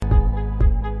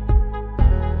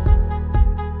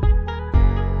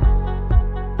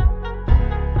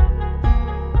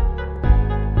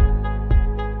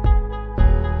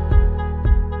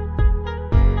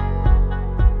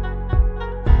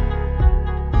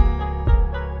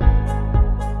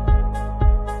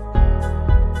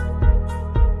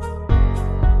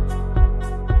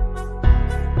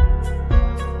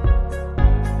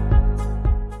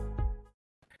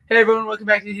Hey everyone, welcome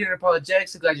back to Hidden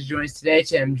Apologetics. So glad you joined us today.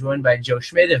 Today I'm joined by Joe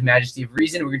Schmidt of Majesty of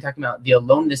Reason. We're going to talk about the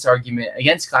aloneness argument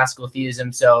against classical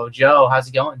theism. So Joe, how's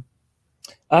it going?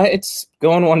 It's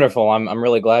going wonderful. I'm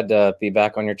really glad to be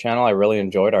back on your channel. I really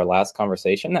enjoyed our last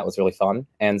conversation. That was really fun.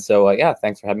 And so, yeah,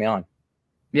 thanks for having me on.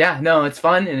 Yeah, no, it's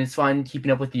fun, and it's fun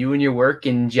keeping up with you and your work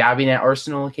and jabbing at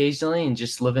Arsenal occasionally and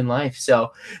just living life.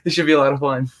 So this should be a lot of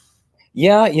fun.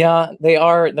 Yeah, they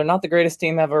are. They're not the greatest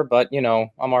team ever, but,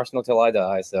 I'm Arsenal till I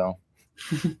die, so.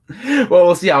 Well,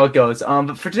 we'll see how it goes.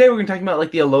 But for today, we're going to talk about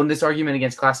like the aloneness argument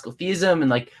against classical theism and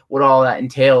like what all that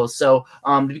entails. So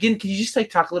to begin, can you just like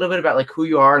talk a little bit about like who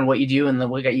you are and what you do and then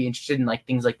what got you interested in like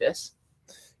things like this?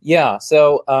 Yeah,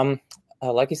 so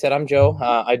like you said, I'm Joe.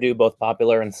 I do both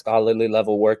popular and scholarly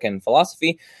level work in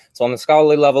philosophy. So on the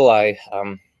scholarly level, I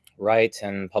write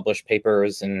and publish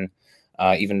papers and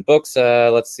even books.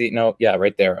 Let's see. No, yeah,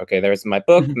 right there. Okay, there's my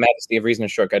book, Majesty of Reason, A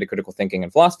Short Guide to Critical Thinking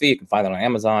and Philosophy. You can find that on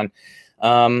Amazon.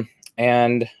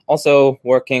 And also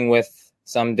working with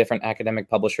some different academic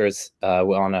publishers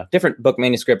on a different book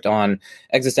manuscript on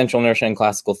existential inertia and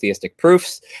classical theistic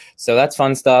proofs. So that's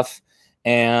fun stuff.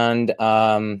 And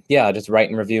yeah, just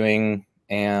writing, reviewing,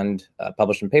 and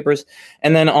publishing papers.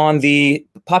 And then on the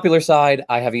popular side,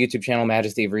 I have a YouTube channel,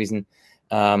 Majesty of Reason.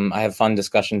 I have fun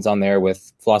discussions on there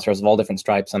with philosophers of all different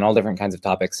stripes on all different kinds of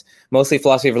topics, mostly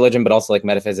philosophy of religion, but also like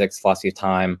metaphysics, philosophy of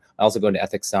time. I also go into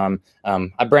ethics some.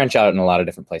 I branch out in a lot of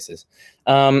different places.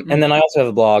 And then I also have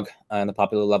a blog on the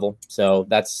popular level. So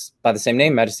that's by the same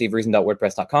name,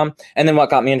 majestyofreason.wordpress.com. And then what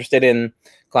got me interested in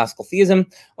classical theism?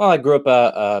 Well, I grew up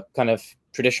a kind of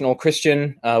traditional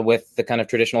Christian with the kind of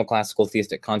traditional classical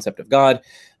theistic concept of God.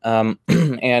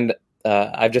 And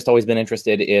I've just always been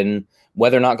interested in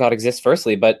whether or not God exists,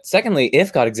 firstly, but secondly,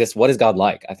 if God exists, what is God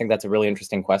like? I think that's a really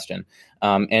interesting question.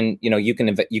 And you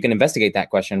can investigate that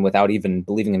question without even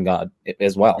believing in God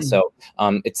as well. Mm-hmm. So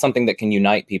it's something that can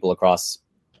unite people across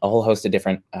a whole host of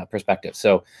different perspectives.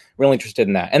 So really interested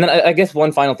in that. And then I guess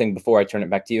one final thing before I turn it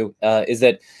back to you is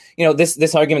that,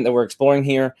 this argument that we're exploring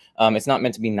here, it's not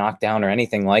meant to be knocked down or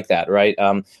anything like that, right?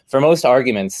 For most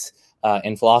arguments,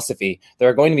 in philosophy, there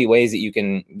are going to be ways that you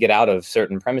can get out of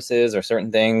certain premises or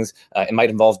certain things. It might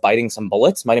involve biting some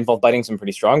bullets, might involve biting some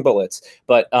pretty strong bullets.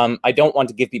 But I don't want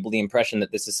to give people the impression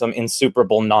that this is some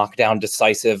insuperable, knockdown,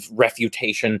 decisive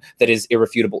refutation that is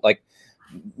irrefutable. Like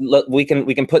we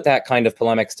can put that kind of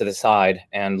polemics to the side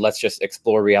and let's just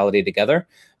explore reality together.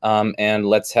 And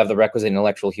let's have the requisite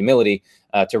intellectual humility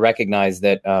to recognize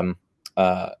that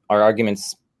our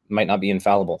arguments might not be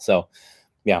infallible. So,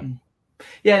 yeah.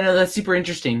 Yeah, no, that's super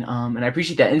interesting. And I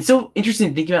appreciate that. And it's so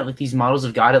interesting thinking about like these models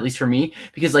of God, at least for me,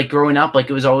 because like growing up, like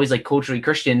it was always like culturally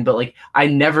Christian, but like I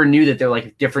never knew that they're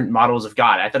like different models of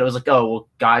God. I thought it was like, oh, well,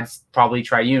 God's probably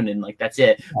triune and like that's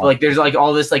it. But like there's like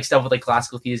all this like stuff with like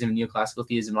classical theism and neoclassical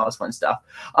theism and all this fun stuff.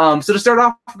 So to start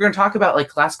off, we're going to talk about like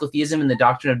classical theism and the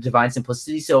doctrine of divine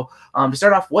simplicity. So to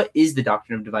start off, what is the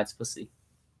doctrine of divine simplicity?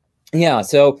 Yeah,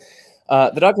 so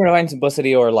the doctrine of divine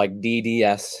simplicity, or like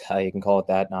DDS, you can call it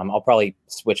that. I'll probably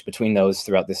switch between those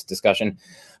throughout this discussion.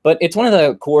 But it's one of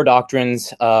the core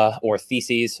doctrines or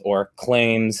theses or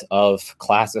claims of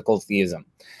classical theism.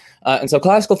 And so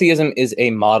classical theism is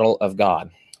a model of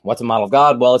God. What's a model of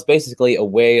God? Well, it's basically a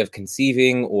way of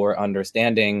conceiving or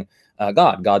understanding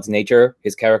God, God's nature,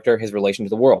 his character, his relation to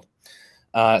the world.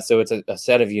 So it's a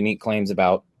set of unique claims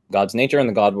about God's nature and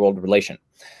the God-world relation.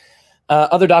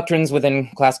 Other doctrines within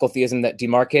classical theism that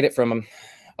demarcate it from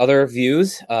other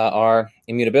views are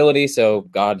immutability. So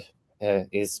God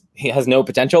he has no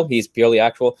potential. He's purely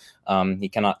actual. He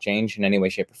cannot change in any way,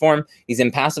 shape, or form. He's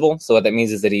impassible. So what that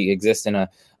means is that he exists in a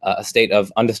state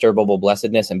of undisturbable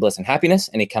blessedness and bliss and happiness,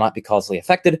 and he cannot be causally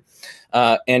affected.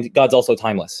 And God's also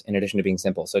timeless, in addition to being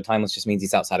simple. So timeless just means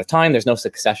he's outside of time. There's no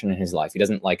succession in his life. He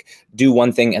doesn't like do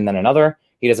one thing and then another.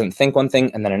 He doesn't think one thing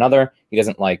and then another. He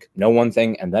doesn't like know one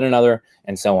thing and then another,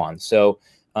 and so on. So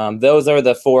those are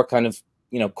the four kind of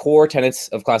core tenets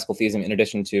of classical theism, in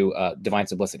addition to divine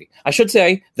simplicity. I should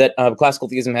say that classical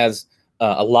theism has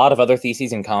a lot of other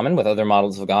theses in common with other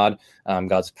models of God.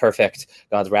 God's perfect.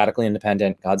 God's radically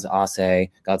independent. God's ase.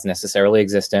 God's necessarily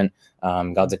existent.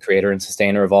 God's a creator and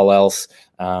sustainer of all else.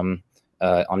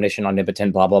 Omniscient,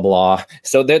 omnipotent, blah blah blah.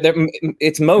 So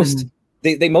it's most. Mm-hmm.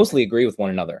 They mostly agree with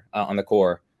one another on the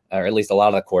core, or at least a lot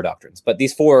of the core doctrines. But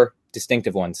these four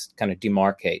distinctive ones kind of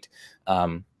demarcate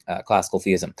classical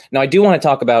theism. Now, I do want to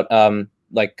talk about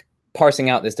like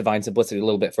parsing out this divine simplicity a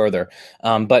little bit further.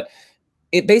 But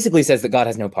it basically says that God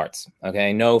has no parts.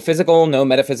 Okay, no physical, no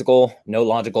metaphysical, no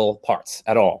logical parts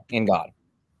at all in God.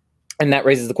 And that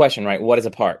raises the question, right? What is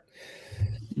a part?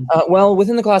 Well,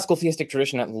 within the classical theistic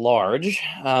tradition at large,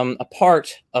 a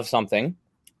part of something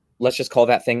let's just call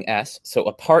that thing S. So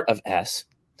a part of S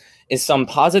is some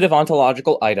positive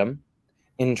ontological item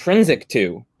intrinsic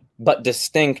to, but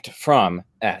distinct from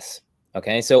S.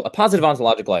 Okay, so a positive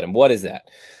ontological item, what is that?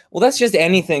 Well, that's just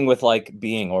anything with like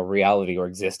being or reality or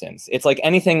existence. It's like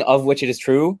anything of which it is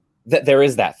true that there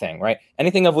is that thing, right?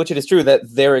 Anything of which it is true that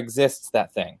there exists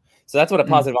that thing. So that's what a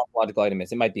positive ontological item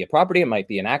is. It might be a property, it might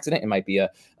be an accident, it might be a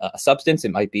substance,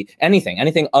 it might be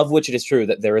anything of which it is true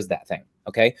that there is that thing,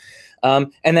 okay?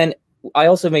 And then I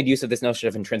also made use of this notion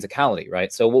of intrinsicality,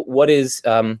 right? So what is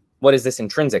this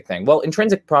intrinsic thing? Well,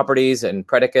 intrinsic properties and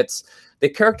predicates, they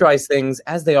characterize things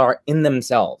as they are in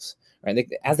themselves, right?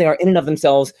 As they are in and of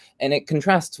themselves, and it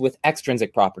contrasts with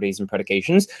extrinsic properties and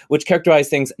predications, which characterize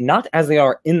things not as they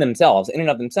are in themselves, in and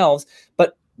of themselves,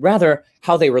 but rather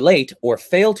how they relate or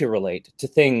fail to relate to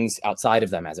things outside of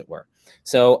them, as it were.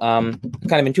 So kind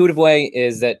of intuitive way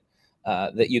is that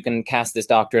you can cast this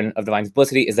doctrine of divine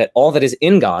simplicity is that all that is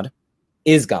in God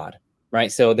is God,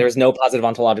 right? So there's no positive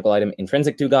ontological item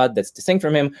intrinsic to God that's distinct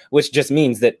from him, which just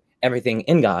means that everything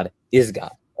in God is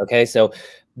God. Okay, so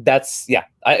that's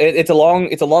it's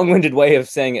a long-winded way of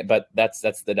saying it, but that's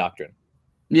the doctrine.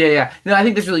 Yeah. No, I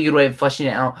think that's a really good way of fleshing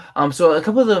it out. So a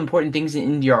couple of the important things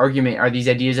in your argument are these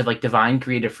ideas of like divine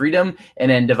creative freedom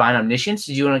and then divine omniscience.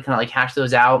 Did you want to kind of like hash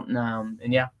those out?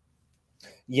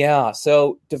 Yeah.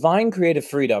 So divine creative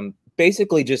freedom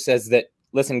basically just says that,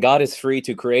 listen, God is free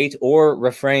to create or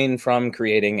refrain from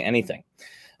creating anything.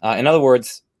 In other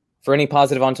words, for any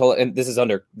positive ontological, and this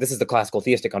is the classical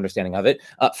theistic understanding of it,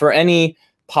 for any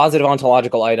positive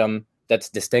ontological item that's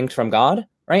distinct from God,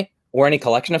 right, or any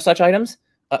collection of such items,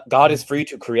 God is free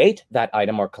to create that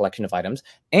item or collection of items,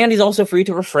 and he's also free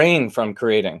to refrain from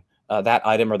creating that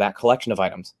item or that collection of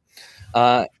items.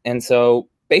 And so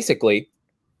basically,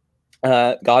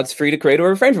 God's free to create or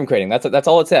refrain from creating. That's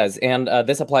all it says. And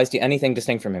this applies to anything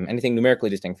distinct from him, anything numerically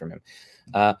distinct from him.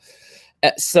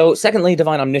 So secondly,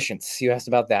 divine omniscience. You asked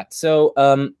about that. So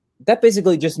that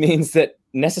basically just means that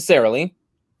necessarily,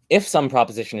 if some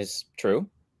proposition is true,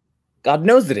 God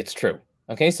knows that it's true.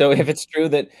 Okay, so if it's true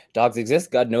that dogs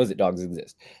exist, God knows that dogs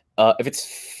exist. If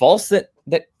it's false that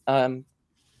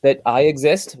I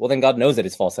exist, well, then God knows that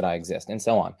it's false that I exist, and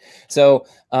so on. So,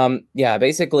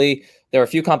 basically, there are a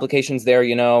few complications there.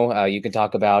 You can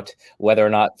talk about whether or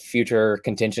not future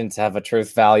contingents have a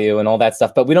truth value and all that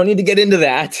stuff, but we don't need to get into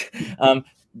that.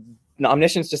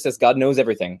 Omniscience just says God knows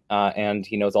everything, and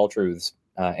he knows all truths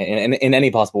in any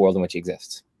possible world in which he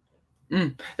exists.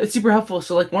 That's super helpful.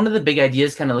 So like one of the big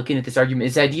ideas kind of looking at this argument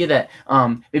is the idea that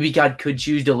maybe God could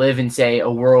choose to live in, say, a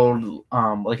world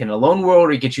like in a lone world,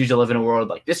 or he could choose to live in a world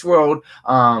like this world,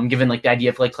 given like the idea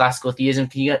of like classical theism.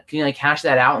 Can you like hash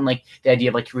that out and like the idea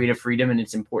of like creative freedom and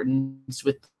its importance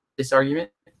with this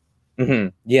argument?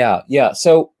 Mm-hmm. Yeah.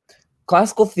 So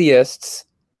classical theists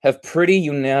have pretty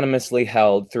unanimously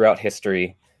held throughout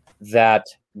history that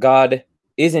God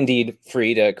is indeed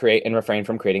free to create and refrain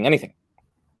from creating anything.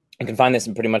 You can find this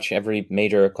in pretty much every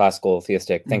major classical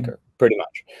theistic thinker, pretty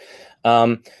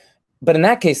much. But in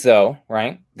that case, though,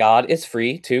 right, God is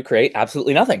free to create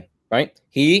absolutely nothing, right?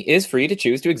 He is free to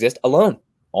choose to exist alone,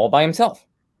 all by himself,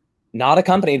 not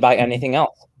accompanied by anything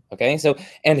else, okay? So,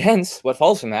 and hence, what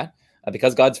follows from that,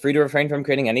 because God's free to refrain from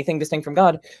creating anything distinct from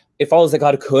God, it follows that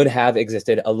God could have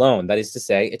existed alone. That is to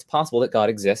say, it's possible that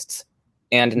God exists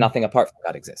and nothing apart from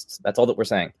God exists. That's all that we're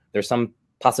saying. There's some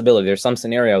possibility, there's some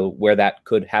scenario where that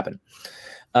could happen.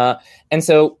 And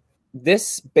so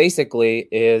this basically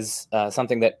is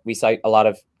something that we cite a lot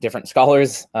of different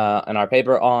scholars in our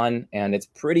paper on, and it's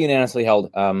pretty unanimously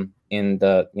held in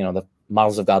the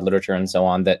models of God literature and so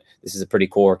on, that this is a pretty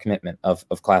core commitment of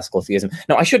classical theism.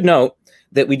 Now, I should note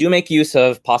that we do make use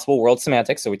of possible world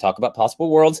semantics. So we talk about possible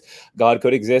worlds. God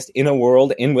could exist in a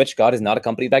world in which God is not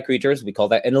accompanied by creatures. We call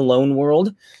that an alone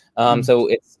world. So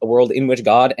it's a world in which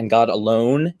God and God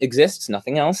alone exists,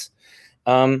 nothing else.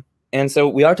 And so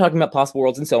we are talking about possible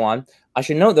worlds and so on. I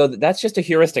should note, though, that that's just a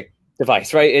heuristic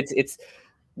device, right?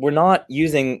 We're not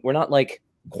like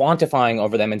quantifying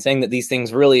over them and saying that these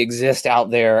things really exist out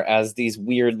there as these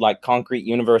weird like concrete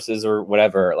universes or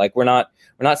whatever. Like we're not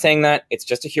saying that. It's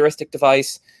just a heuristic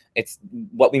device. It's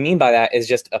what we mean by that is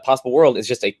just a possible world is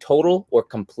just a total or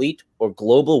complete or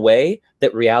global way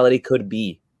that reality could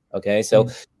be. Okay, so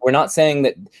we're not saying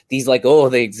that these like, oh,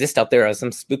 they exist out there as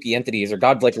some spooky entities or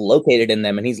God's like located in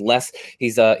them and he's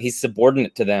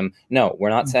subordinate to them. No, we're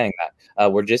not saying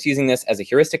that. We're just using this as a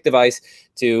heuristic device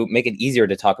to make it easier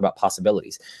to talk about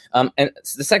possibilities. And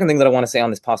the second thing that I want to say on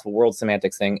this possible world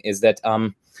semantics thing is that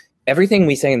everything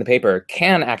we say in the paper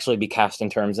can actually be cast in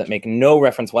terms that make no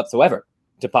reference whatsoever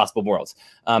to possible worlds,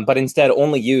 but instead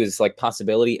only use like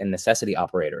possibility and necessity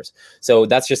operators. So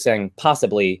that's just saying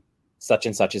possibly such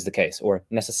and such is the case, or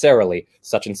necessarily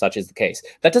such and such is the case.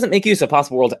 That doesn't make use of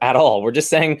possible worlds at all. We're just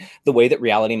saying the way that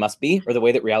reality must be, or the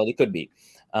way that reality could be.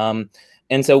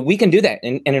 And so we can do that.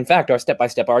 And in fact, our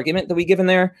step-by-step argument that we give in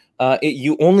there,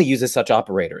 you only uses such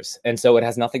operators. And so it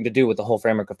has nothing to do with the whole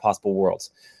framework of possible worlds.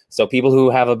 So people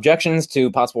who have objections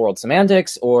to possible world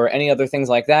semantics or any other things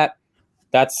like that,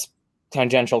 that's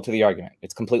tangential to the argument.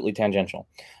 It's completely tangential.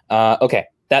 Okay,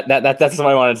 that's what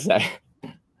I wanted to say.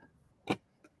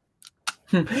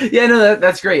 Yeah, no,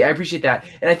 that's great. I appreciate that.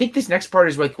 And I think this next part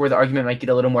is like where the argument might get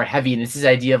a little more heavy, and it's this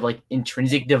idea of like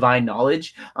intrinsic divine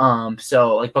knowledge.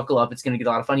 So like buckle up, it's going to get a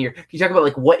lot of fun here. Can you talk about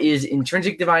like what is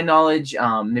intrinsic divine knowledge?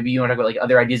 Maybe you want to talk about like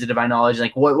other ideas of divine knowledge,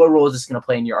 like what role is this going to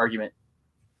play in your argument?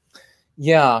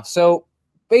 Yeah, so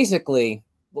basically,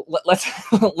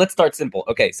 let's start simple.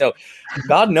 Okay, so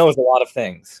God knows a lot of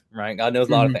things, right? God knows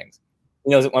a lot of things. He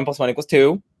knows that 1 + 1 =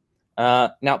 2.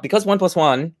 Now, because 1 +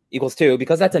 1 = 2,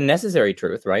 because that's a necessary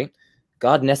truth, right?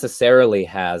 God necessarily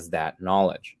has that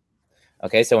knowledge.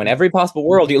 Okay, so in every possible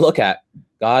world you look at,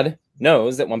 God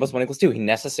knows that 1 + 1 = 2. He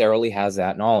necessarily has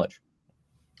that knowledge.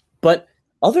 But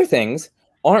other things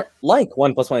aren't like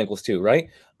 1 + 1 = 2, right?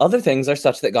 Other things are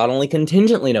such that God only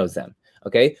contingently knows them.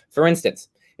 Okay, for instance,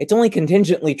 it's only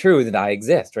contingently true that I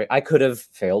exist, right? I could have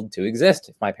failed to exist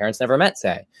if my parents never met,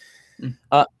 say.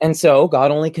 And so God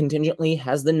only contingently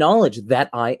has the knowledge that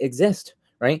I exist,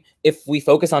 right? If we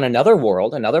focus on another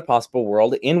world, another possible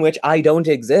world in which I don't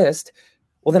exist,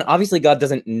 well, then obviously God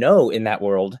doesn't know in that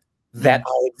world that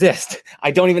I exist. I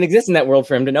don't even exist in that world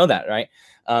for him to know that, right?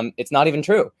 It's not even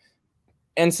true.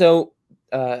 And so,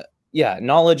 yeah,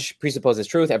 knowledge presupposes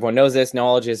truth. Everyone knows this.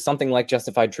 Knowledge is something like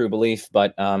justified true belief,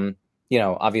 but,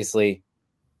 obviously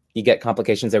you get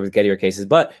complications there with Gettier cases,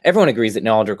 but everyone agrees that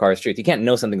knowledge requires truth. You can't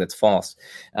know something that's false.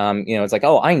 It's like,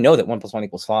 oh, I know that 1 + 1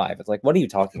 = 5. It's like, what are you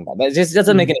talking about? That just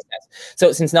doesn't make any sense.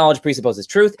 So since knowledge presupposes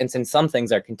truth, and since some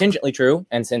things are contingently true,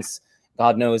 and since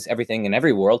God knows everything in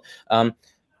every world,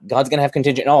 God's going to have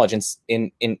contingent knowledge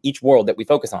in each world that we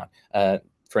focus on.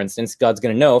 For instance, God's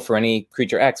going to know for any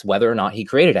creature X whether or not he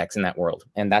created X in that world.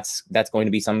 And that's going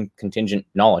to be some contingent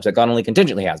knowledge that God only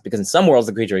contingently has, because in some worlds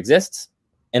the creature exists,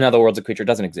 in other worlds the creature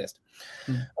doesn't exist.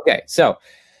 Okay, so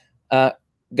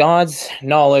God's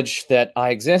knowledge that I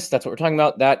exist, that's what we're talking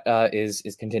about, that is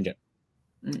contingent.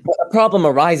 But a problem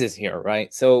arises here,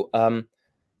 right? So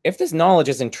if this knowledge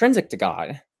is intrinsic to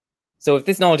God, so if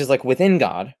this knowledge is like within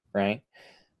God, right?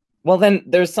 Well, then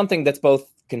there's something that's both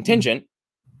contingent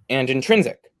and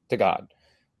intrinsic to God.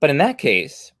 But in that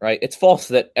case, right, it's false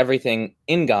that everything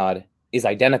in God is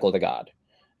identical to God.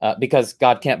 Because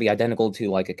God can't be identical to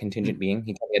like a contingent being.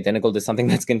 He can't be identical to something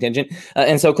that's contingent.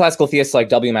 And so classical theists like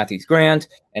W. Matthews Grant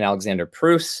and Alexander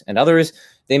Pruss and others,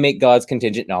 they make God's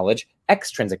contingent knowledge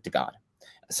extrinsic to God.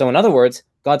 So in other words,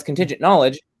 God's contingent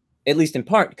knowledge, at least in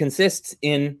part, consists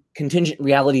in contingent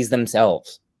realities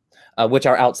themselves, which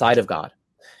are outside of God.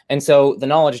 And so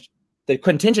the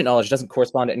contingent knowledge doesn't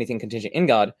correspond to anything contingent in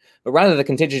God, but rather the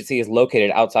contingency is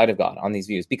located outside of God on these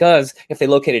views. Because if they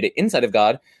located it inside of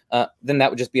God, then that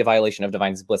would just be a violation of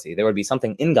divine simplicity. There would be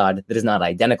something in God that is not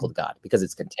identical to God because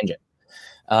it's contingent.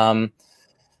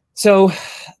 So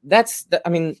that's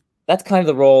kind of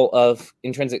the role of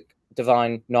intrinsic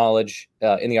divine knowledge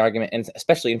in the argument, and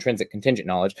especially intrinsic contingent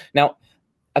knowledge. Now,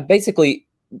 basically,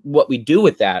 what we do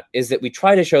with that is that we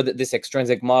try to show that this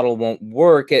extrinsic model won't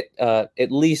work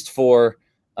at least for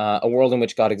a world in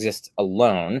which God exists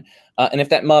alone. And if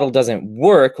that model doesn't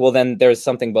work, well, then there's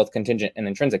something both contingent and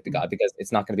intrinsic to God, because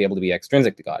it's not going to be able to be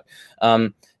extrinsic to God.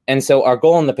 And so our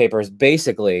goal in the paper is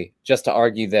basically just to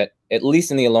argue that, at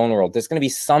least in the alone world, there's going to be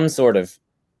some sort of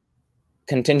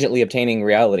contingently obtaining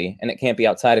reality, and it can't be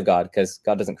outside of God because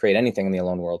God doesn't create anything in the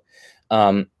alone world.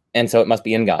 And so it must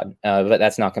be in God, but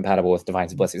that's not compatible with divine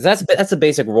simplicity. So that's a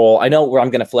basic role. I know where I'm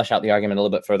going to flesh out the argument a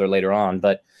little bit further later on,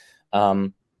 but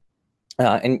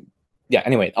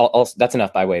anyway, that's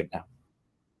enough by way of now.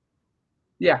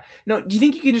 Yeah. No, do you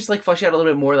think you can just like flesh out a little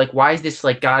bit more? Like, why is this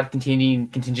like God containing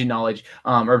contingent knowledge,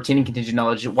 or obtaining contingent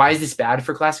knowledge? Why is this bad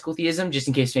for classical theism? Just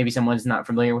in case maybe someone's not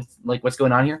familiar with like what's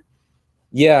going on here.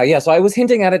 Yeah. So I was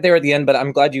hinting at it there at the end, but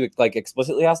I'm glad you like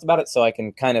explicitly asked about it, so I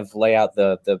can kind of lay out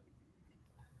the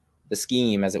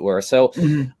scheme, as it were. So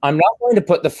I'm not going to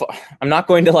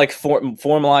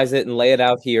formalize it and lay it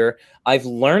out here. I've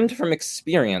learned from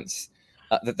experience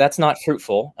that that's not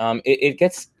fruitful. It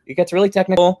gets really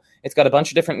technical. It's got a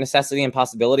bunch of different necessity and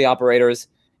possibility operators.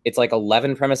 It's like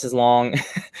 11 premises long.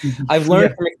 I've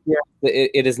learned from experience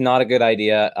that it is not a good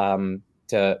idea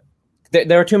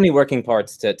there are too many working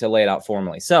parts to lay it out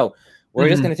formally. So We're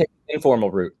just going to take the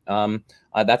informal route.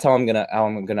 That's how I'm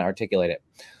gonna articulate it.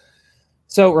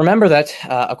 So remember that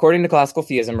according to classical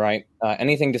theism, right,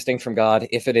 anything distinct from God,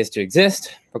 if it is to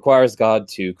exist, requires God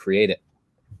to create it.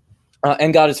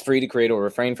 And God is free to create or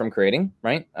refrain from creating,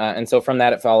 right? And so from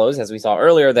that, it follows, as we saw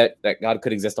earlier, that God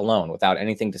could exist alone without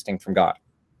anything distinct from God.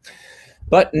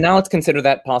 But now let's consider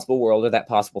that possible world or that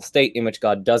possible state in which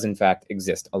God does, in fact,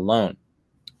 exist alone.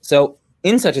 So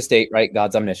in such a state, right,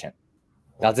 God's omniscient.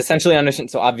 God's essentially omniscient,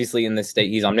 so obviously in this state,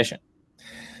 he's omniscient.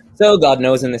 So God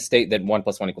knows in this state that 1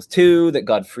 + 1 = 2, that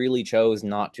God freely chose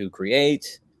not to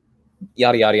create,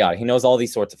 yada, yada, yada. He knows all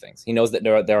these sorts of things. He knows that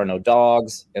there are no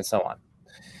dogs, and so on.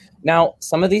 Now,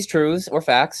 some of these truths or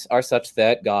facts are such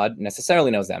that God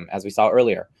necessarily knows them, as we saw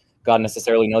earlier. God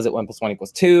necessarily knows that 1 + 1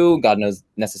 = 2. God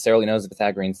necessarily knows the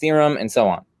Pythagorean theorem, and so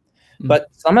on. But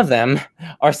some of them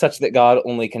are such that God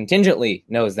only contingently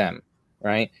knows them,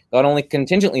 right? God only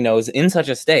contingently knows in such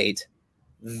a state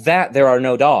that there are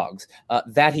no dogs,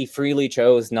 that he freely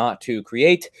chose not to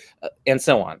create, and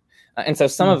so on. And so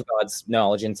some of God's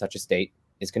knowledge in such a state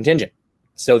is contingent.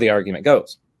 So the argument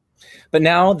goes. But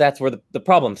now that's where the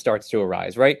problem starts to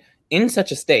arise, right? In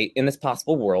such a state, in this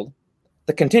possible world,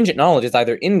 the contingent knowledge is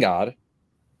either in God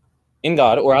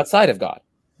or outside of God.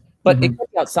 But it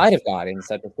could be outside of God in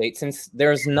such a state, since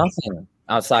there's nothing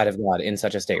outside of God in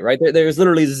such a state, right? There's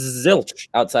literally zilch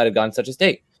outside of God in such a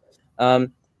state.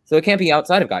 So it can't be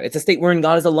outside of God. It's a state wherein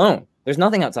God is alone. There's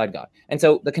nothing outside God. And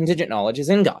so the contingent knowledge is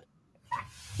in God.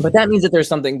 But that means that there's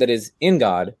something that is in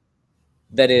God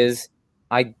that is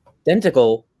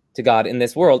identical to God in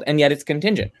this world, and yet it's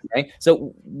contingent, right?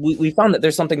 So we found that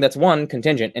there's something that's one,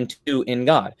 contingent, and two, in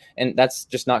God. And that's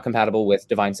just not compatible with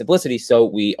divine simplicity, so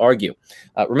we argue.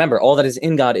 Remember, all that is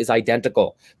in God is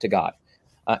identical to God.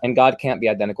 And God can't be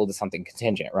identical to something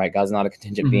contingent, right? God's not a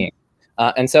contingent being.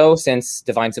 And so since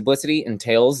divine simplicity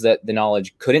entails that the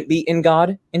knowledge couldn't be in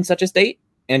God in such a state,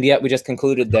 and yet we just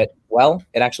concluded that, well,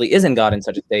 it actually is in God in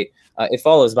such a state, it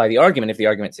follows by the argument, if the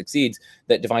argument succeeds,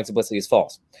 that divine simplicity is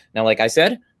false. Now, like I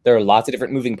said, there are lots of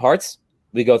different moving parts.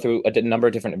 We go through a number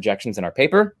of different objections in our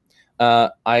paper.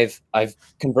 I've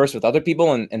conversed with other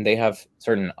people, and they have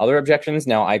certain other objections.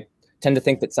 Now, I tend to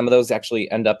think that some of those actually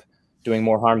end up doing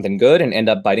more harm than good and end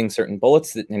up biting certain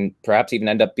bullets and perhaps even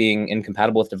end up being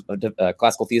incompatible with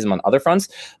classical theism on other fronts.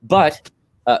 But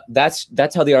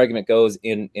that's how the argument goes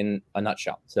in a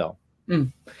nutshell. So,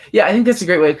 yeah, I think that's a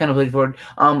great way of kind of looking forward.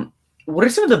 What are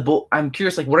some of the I'm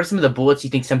curious, like, what are some of the bullets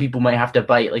you think some people might have to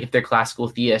bite, like if they're classical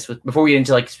theists, before we get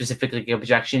into like specific like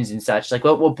objections and such, like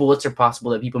what bullets are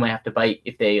possible that people might have to bite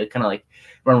if they kind of like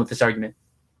run with this argument?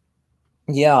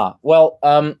 Yeah, well,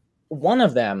 one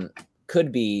of them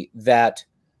could be that,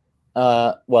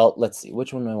 well, let's see,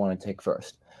 which one do I want to take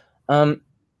first? One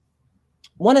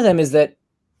of them is that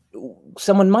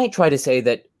someone might try to say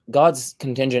that God's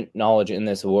contingent knowledge in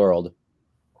this world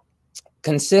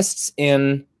consists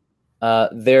in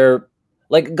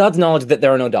God's knowledge that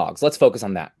there are no dogs. Let's focus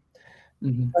on that.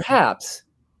 Perhaps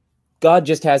God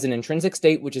just has an intrinsic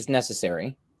state which is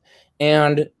necessary,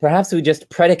 and perhaps we just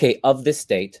predicate of this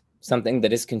state something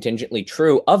that is contingently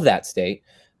true of that state,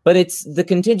 but the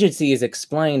contingency is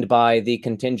explained by the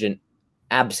contingent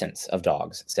absence of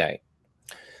dogs, say.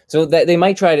 So that they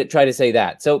might try to say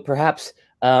that. So perhaps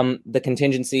the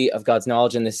contingency of God's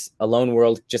knowledge in this alone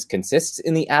world just consists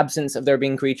in the absence of there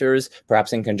being creatures,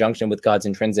 perhaps in conjunction with God's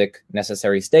intrinsic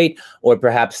necessary state, or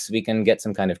perhaps we can get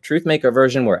some kind of truth maker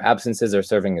version where absences are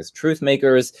serving as truth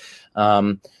makers,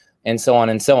 and so on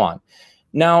and so on.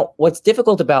 Now, what's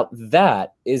difficult about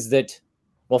that is that,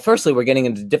 well, firstly, we're getting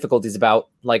into difficulties about,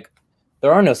 like,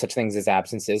 there are no such things as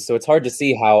absences, so it's hard to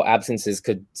see how absences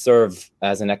could serve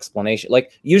as an explanation.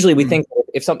 Like, usually we think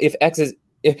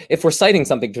if we're citing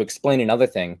something to explain another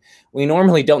thing, we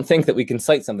normally don't think that we can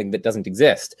cite something that doesn't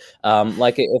exist.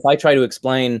 Like if I try to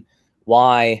explain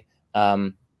why,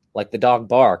 like the dog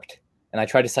barked, and I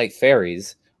try to cite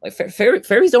fairies, like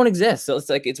fairies don't exist. So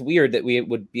it's weird that we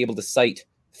would be able to cite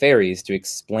fairies to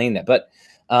explain that. But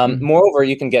moreover,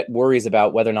 you can get worries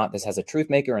about whether or not this has a truth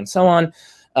maker and so on.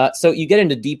 So you get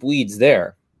into deep weeds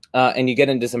there, and you get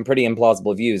into some pretty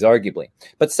implausible views, arguably.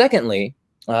 But secondly,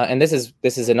 and this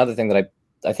is another thing that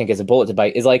I think is a bullet to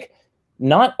bite, is like,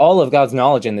 not all of God's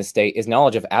knowledge in this state is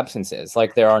knowledge of absences.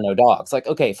 Like, there are no dogs. Like,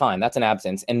 okay, fine, that's an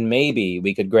absence. And maybe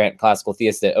we could grant classical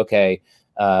theists that, okay,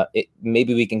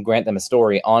 maybe we can grant them a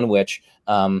story on which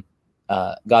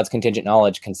God's contingent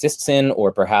knowledge consists in,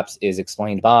 or perhaps is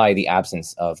explained by, the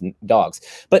absence of dogs.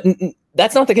 But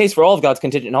that's not the case for all of God's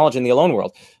contingent knowledge in the alone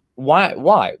world. Why?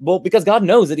 Well, because God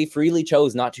knows that he freely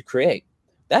chose not to create.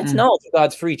 That's knowledge of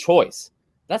God's free choice.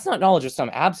 That's not knowledge of some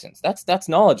absence. That's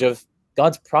knowledge of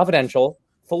God's providential,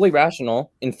 fully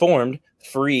rational, informed,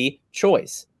 free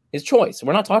choice. His choice.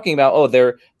 We're not talking about, oh,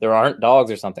 there aren't dogs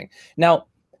or something. Now,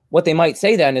 what they might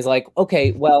say then is like,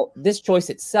 okay, well, this choice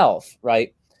itself,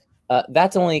 right?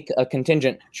 That's only a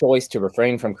contingent choice to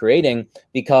refrain from creating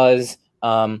because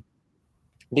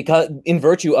in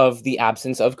virtue of the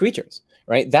absence of creatures,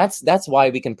 right? That's why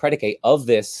we can predicate of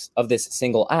this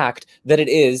single act that it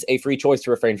is a free choice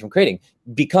to refrain from creating,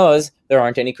 because there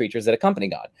aren't any creatures that accompany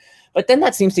God. But then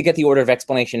that seems to get the order of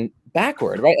explanation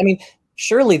backward, right? I mean,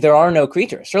 surely there are no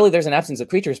creatures. Surely there's an absence of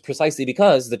creatures precisely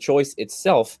because the choice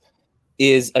itself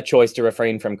is a choice to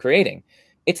refrain from creating.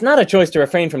 It's not a choice to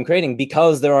refrain from creating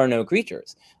because there are no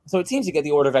creatures. So it seems to get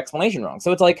the order of explanation wrong.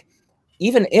 So it's like,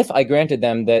 even if I granted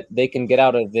them that they can get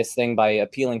out of this thing by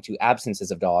appealing to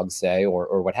absences of dogs, say,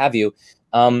 or what have you,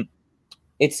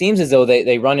 it seems as though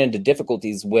they run into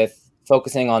difficulties with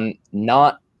focusing on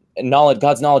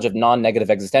God's knowledge of non-negative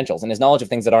existentials and his knowledge of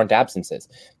things that aren't absences,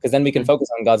 because then we can focus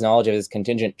on God's knowledge of his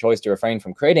contingent choice to refrain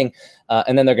from creating,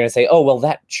 and then they're going to say, oh, well,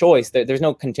 that choice, there's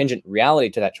no contingent reality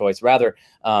to that choice. Rather,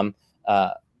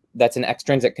 that's an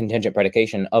extrinsic contingent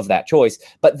predication of that choice.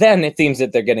 But then it seems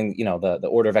that they're getting, the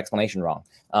order of explanation wrong.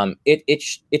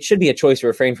 It should be a choice to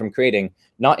refrain from creating,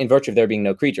 not in virtue of there being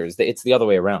no creatures. It's the other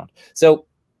way around. So,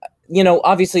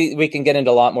 obviously we can get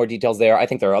into a lot more details there. I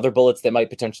think there are other bullets that might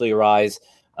potentially arise.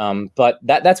 But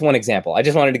that's one example. I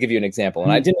just wanted to give you an example,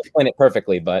 and I didn't explain it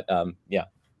perfectly, but yeah.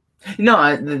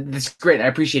 No, that's great. I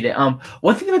appreciate it.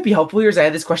 One thing that might be helpful here is I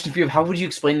had this question for you of how would you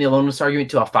explain the aloneness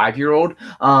argument to a 5-year-old?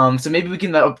 So maybe we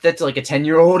can up that to like a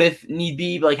 10-year-old if need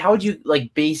be. But like, how would you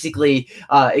like basically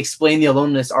explain the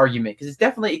aloneness argument? Because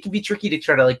it can be tricky to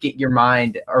try to like get your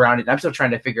mind around it. I'm still trying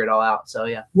to figure it all out. So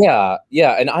yeah.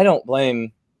 Yeah, and I don't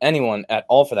blame anyone at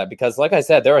all for that, because like I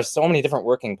said, there are so many different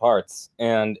working parts,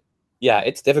 and yeah,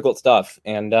 it's difficult stuff.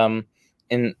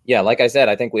 And yeah, like I said,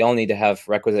 I think we all need to have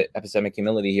requisite epistemic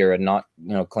humility here and not,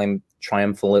 claim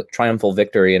triumphal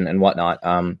victory and whatnot,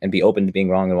 and be open to being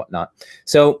wrong and whatnot.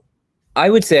 So I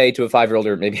would say to a 5-year-old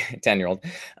or maybe a 10-year-old,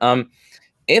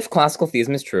 if classical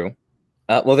theism is true,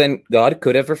 well, then God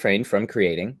could have refrained from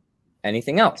creating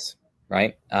anything else,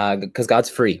 right? Because God's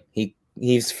free.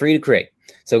 He's free to create.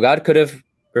 So God could have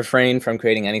refrained from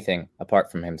creating anything apart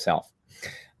from himself.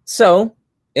 So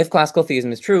if classical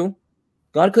theism is true,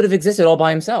 God could have existed all by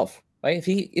himself, right?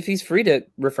 If he's free to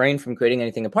refrain from creating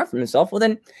anything apart from himself, well,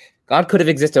 then God could have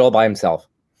existed all by himself.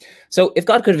 So if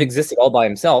God could have existed all by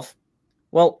himself,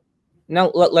 well,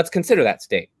 now let's consider that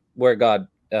state where God,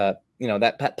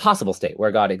 that possible state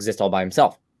where God exists all by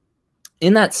himself.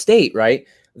 In that state, right,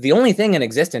 the only thing in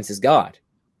existence is God,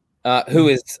 who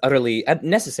is utterly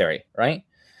necessary, right?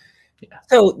 Yeah.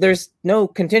 So there's no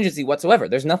contingency whatsoever.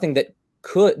 There's nothing that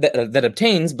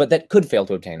obtains, but that could fail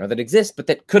to obtain, or that exists, but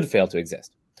that could fail to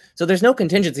exist. So there's no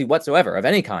contingency whatsoever of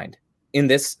any kind in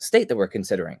this state that we're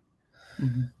considering.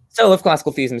 Mm-hmm. So if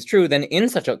classical theism is true, then in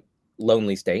such a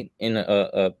lonely state, in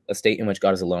a state in which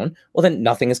God is alone, well, then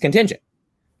nothing is contingent.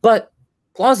 But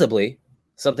plausibly,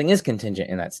 something is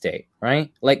contingent in that state,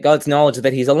 right? Like God's knowledge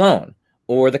that he's alone,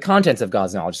 or the contents of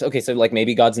God's knowledge. Okay, so like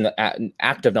maybe God's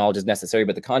act of knowledge is necessary,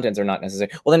 but the contents are not necessary.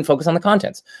 Well, then focus on the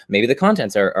contents. Maybe the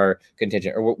contents are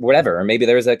contingent, or whatever. Or maybe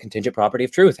there's a contingent property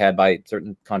of truth had by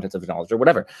certain contents of knowledge, or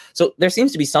whatever. So there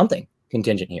seems to be something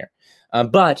contingent here.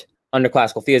 But under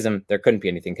classical theism, there couldn't be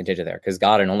anything contingent there, because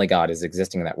God and only God is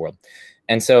existing in that world.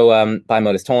 And so by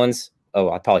modus tollens,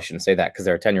 I probably shouldn't say that because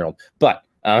they're a 10-year-old, but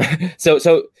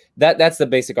so that's the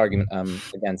basic argument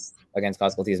against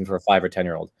classical theism for a 5 or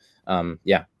 10-year-old.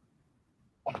 Yeah,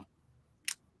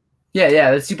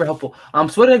 that's super helpful.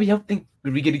 So what would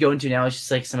we get to go into now is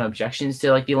just like some objections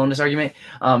to like the aloneness argument.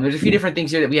 There's a few different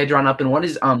things here that we had drawn up, and one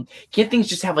is can't things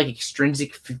just have like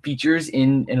extrinsic features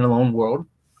in an alone world?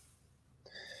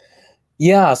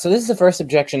 Yeah, so this is the first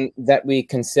objection that we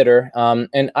consider,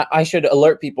 and I should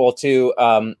alert people to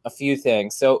a few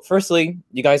things. So firstly,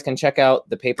 you guys can check out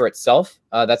the paper itself.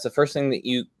 That's the first thing that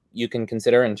you can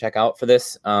consider and check out for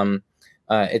this.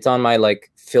 It's on my like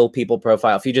Phil People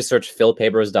profile. If you just search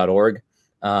philpapers.org,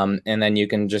 and then you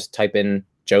can just type in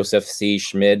Joseph C.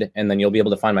 Schmid, and then you'll be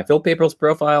able to find my Phil Papers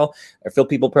profile or Phil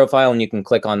People profile, and you can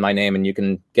click on my name and you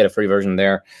can get a free version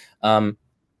there.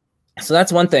 So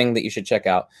that's one thing that you should check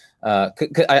out.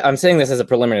 I'm saying this as a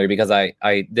preliminary because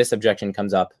this objection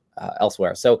comes up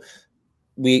elsewhere. So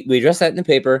we address that in the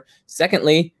paper.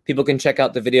 Secondly, people can check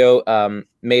out the video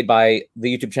made by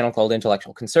the YouTube channel called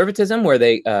Intellectual Conservatism, where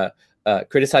they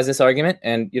criticize this argument.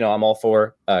 And I'm all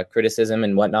for criticism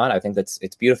and whatnot. I think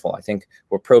it's beautiful. I think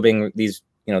we're probing these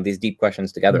deep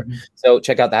questions together. Mm-hmm. So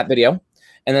check out that video.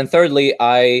 And then thirdly,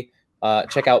 I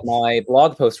check out my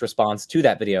blog post response to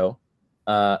that video,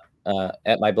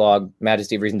 at my blog,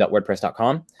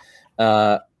 majestyofreason.wordpress.com.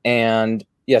 And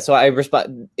yeah, so I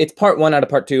respond. It's part 1 out of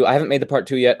part 2. I haven't made the part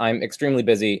 2 yet. I'm extremely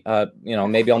busy.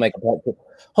 Maybe I'll make a part 2.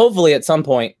 Hopefully at some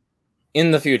point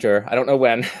in the future. I don't know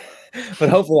when, but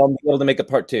hopefully I'll be able to make a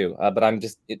part 2. But I'm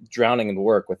just drowning in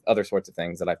work with other sorts of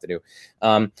things that I have to do.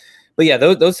 But yeah,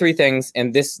 those 3 things,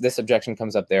 and this objection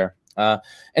comes up there.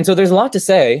 And so there's a lot to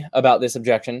say about this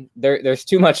objection. There's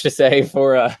too much to say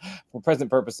for present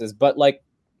purposes. But like,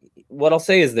 what I'll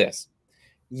say is this.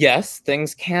 Yes,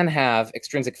 things can have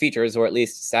extrinsic features, or at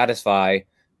least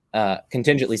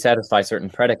contingently satisfy certain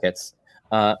predicates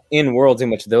in worlds in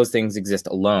which those things exist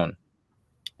alone.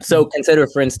 So consider,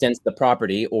 for instance, the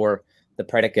property or the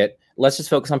predicate. Let's just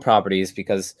focus on properties,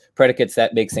 because predicates,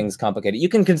 that makes things complicated. You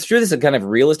can construe this in a kind of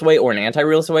realist way or an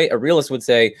anti-realist way. A realist would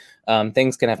say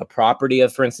things can have a property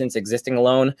of, for instance, existing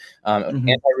alone.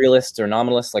 Anti-realists or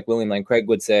nominalists like William Lane Craig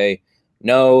would say,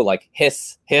 no, like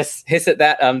hiss at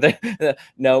that.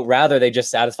 No, rather they just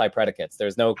satisfy predicates.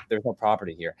 There's no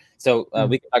property here. So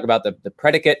we can talk about the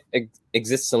predicate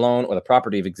exists alone or the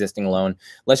property of existing alone.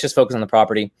 Let's just focus on the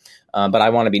property, but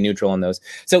I want to be neutral on those.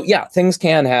 So yeah, things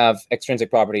can have extrinsic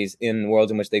properties in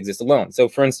worlds in which they exist alone. So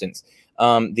for instance,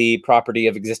 the property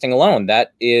of existing alone,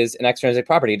 that is an extrinsic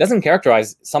property. It doesn't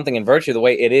characterize something in virtue the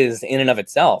way it is in and of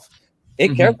itself.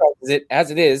 It characterizes it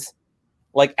as it is,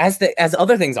 like as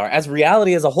other things are, as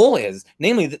reality as a whole is,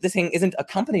 namely that this thing isn't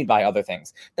accompanied by other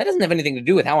things. That doesn't have anything to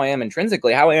do with how I am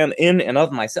intrinsically, how I am in and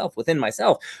of myself, within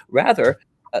myself. Rather,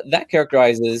 that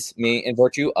characterizes me in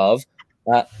virtue of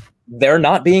there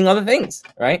not being other things,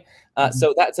 right?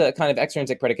 So that's a kind of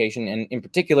extrinsic predication, and in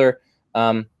particular,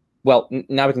 now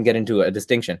we can get into a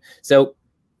distinction. So,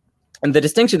 and the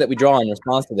distinction that we draw in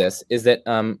response to this is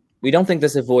that we don't think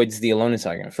this avoids the aloneness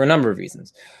argument for a number of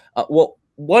reasons.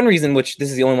 One reason, which this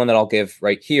is the only one that I'll give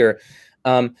right here,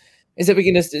 is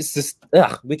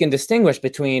that we can distinguish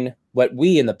between what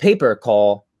we in the paper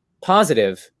call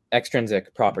positive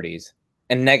extrinsic properties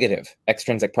and negative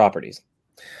extrinsic properties.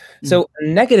 So a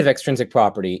negative extrinsic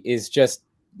property is just,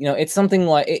 it's something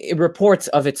like it reports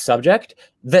of its subject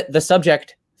that the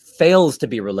subject fails to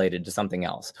be related to something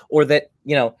else, or that,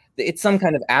 it's some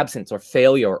kind of absence or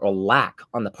failure or lack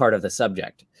on the part of the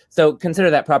subject. So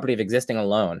consider that property of existing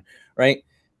alone, right?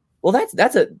 Well, that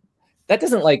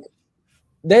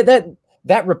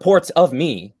reports of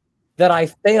me that I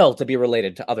fail to be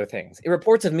related to other things. It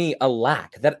reports of me a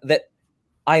lack, that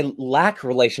I lack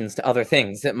relations to other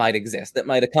things that might exist, that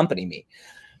might accompany me.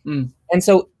 And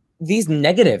so these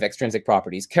negative extrinsic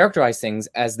properties characterize things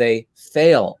as they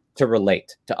fail to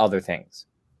relate to other things.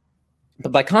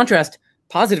 But by contrast,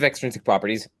 positive extrinsic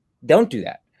properties don't do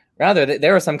that. Rather,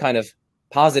 there are some kind of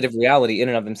positive reality in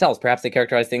and of themselves. Perhaps they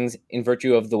characterize things in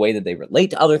virtue of the way that they relate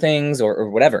to other things or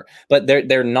whatever, but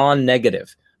they're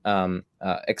non-negative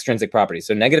extrinsic properties.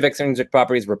 So negative extrinsic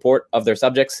properties report of their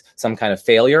subjects some kind of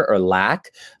failure or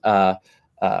lack.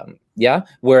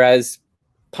 Whereas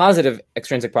positive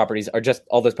extrinsic properties are just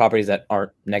all those properties that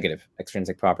aren't negative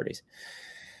extrinsic properties.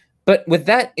 But with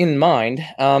that in mind,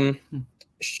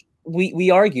 we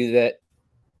argue that it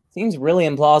seems really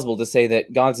implausible to say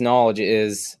that God's knowledge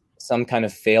is some kind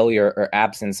of failure or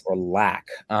absence or lack.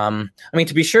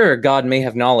 To be sure, God may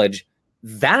have knowledge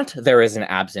that there is an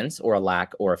absence or a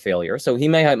lack or a failure. So he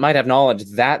might have knowledge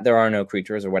that there are no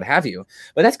creatures or what have you.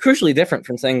 But that's crucially different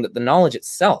from saying that the knowledge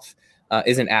itself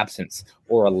is an absence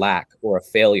or a lack or a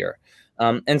failure.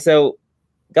 And so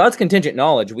God's contingent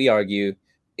knowledge, we argue,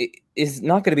 is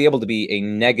not going to be able to be a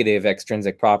negative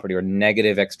extrinsic property or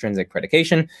negative extrinsic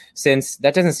predication, since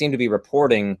that doesn't seem to be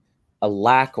reporting a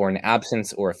lack or an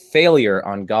absence or a failure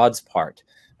on God's part.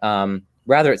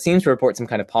 Rather, it seems to report some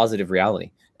kind of positive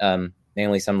reality,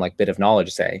 namely some like bit of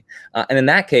knowledge, say. And in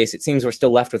that case, it seems we're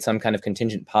still left with some kind of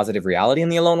contingent positive reality in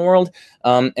the alone world.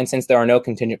 And since there are no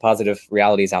contingent positive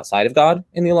realities outside of God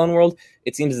in the alone world,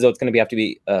 it seems as though it's going to have to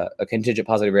be a contingent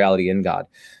positive reality in God.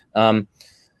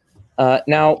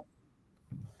 Now,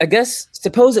 I guess,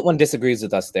 suppose that one disagrees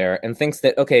with us there and thinks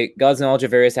that, okay, God's knowledge of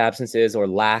various absences or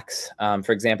lacks,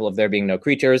 for example, of there being no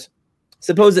creatures,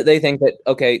 suppose that they think that,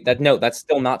 okay, that's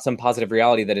still not some positive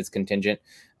reality that is contingent,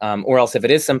 or else if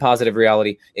it is some positive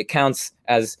reality, it counts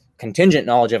as contingent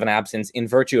knowledge of an absence in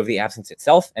virtue of the absence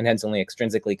itself, and hence only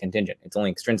extrinsically contingent. It's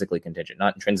only extrinsically contingent,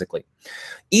 not intrinsically.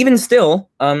 Even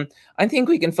still, I think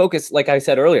we can focus, like I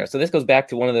said earlier. So this goes back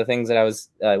to one of the things that I was,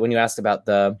 when you asked about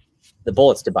the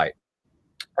bullets to bite.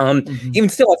 Even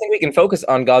still, I think we can focus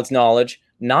on God's knowledge,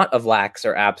 not of lacks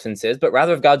or absences, but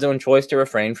rather of God's own choice to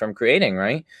refrain from creating,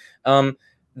 right?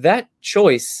 That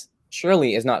choice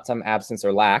surely is not some absence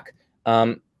or lack.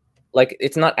 like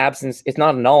it's not absence, it's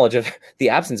not knowledge of the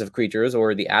absence of creatures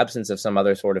or the absence of some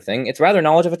other sort of thing. It's rather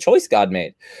knowledge of a choice God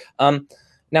made.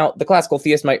 Now, the classical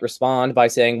theist might respond by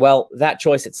saying, well, that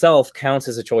choice itself counts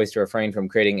as a choice to refrain from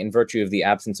creating in virtue of the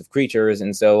absence of creatures.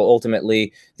 And so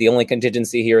ultimately, the only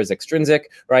contingency here is extrinsic,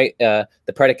 right? The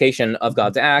predication of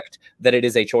God's act, that it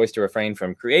is a choice to refrain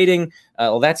from creating.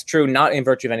 Well, that's true not in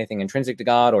virtue of anything intrinsic to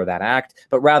God or that act,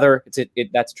 but rather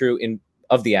that's true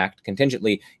of the act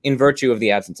contingently in virtue of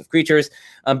the absence of creatures.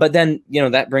 But then,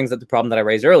 that brings up the problem that I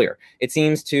raised earlier. It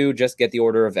seems to just get the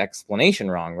order of explanation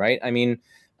wrong, right? I mean,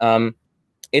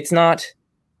 it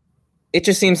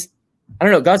just seems, I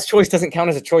don't know, God's choice doesn't count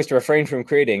as a choice to refrain from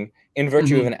creating in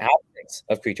virtue of an absence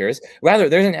of creatures. Rather,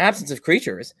 there's an absence of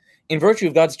creatures in virtue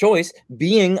of God's choice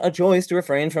being a choice to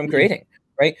refrain from creating,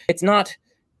 right? It's not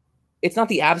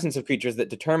the absence of creatures that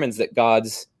determines that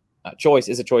God's choice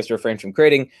is a choice to refrain from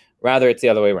creating. Rather, it's the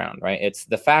other way around, right? It's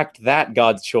the fact that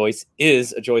God's choice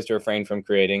is a choice to refrain from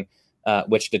creating,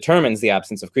 which determines the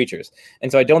absence of creatures.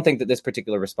 And so I don't think that this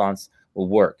particular response will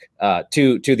work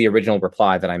to the original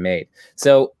reply that I made.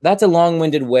 So that's a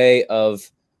long-winded way of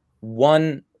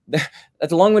saying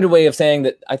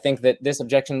that I think that this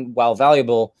objection, while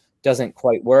valuable, doesn't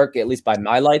quite work, at least by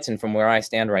my lights and from where I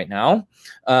stand right now.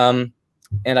 And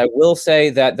I will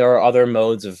say that there are other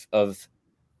modes of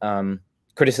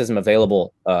criticism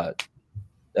available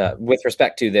with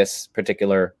respect to this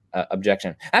particular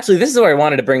objection. Actually, this is where I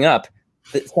wanted to bring up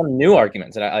some new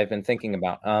arguments that I've been thinking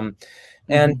about.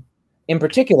 And in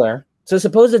particular, so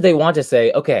suppose that they want to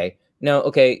say,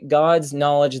 God's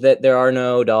knowledge that there are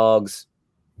no dogs,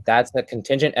 that's a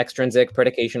contingent extrinsic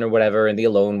predication or whatever in the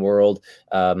alone world,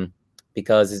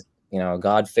 because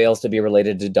God fails to be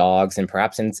related to dogs, and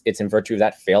perhaps it's in virtue of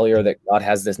that failure that God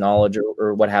has this knowledge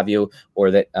or what have you,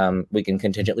 or that we can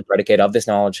contingently predicate of this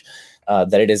knowledge,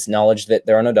 that it is knowledge that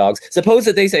there are no dogs. Suppose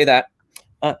that they say that,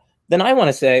 then I want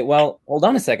to say, well, hold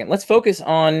on a second. Let's focus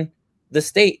on the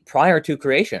state prior to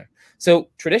creation. So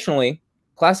traditionally,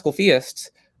 classical theists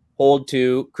hold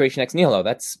to creation ex nihilo.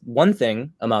 That's one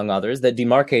thing, among others, that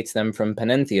demarcates them from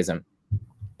panentheism,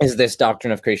 is this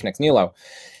doctrine of creation ex nihilo.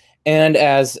 And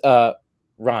as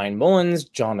Ryan Mullins,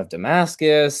 John of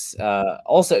Damascus,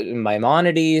 also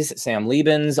Maimonides, Sam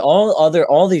Liebens,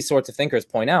 all these sorts of thinkers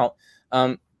point out,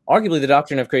 arguably the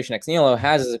doctrine of creation ex nihilo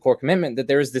has as a core commitment that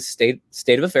there is this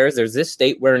state of affairs. There's this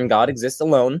state wherein God exists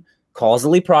alone,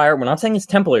 causally prior. We're not saying it's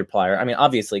temporally prior. I mean,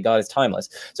 obviously, God is timeless.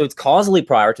 So it's causally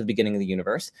prior to the beginning of the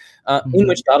universe, in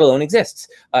which God alone exists,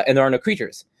 and there are no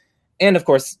creatures. And of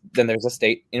course, then there's a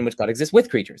state in which God exists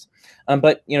with creatures.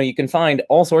 But you can find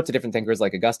all sorts of different thinkers,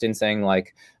 like Augustine, saying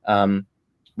it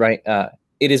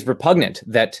is repugnant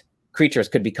that creatures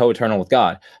could be co-eternal with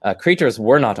God. Creatures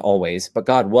were not always, but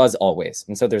God was always.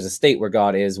 And so there's a state where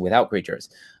God is without creatures.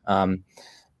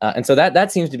 And so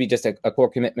that seems to be just a core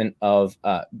commitment of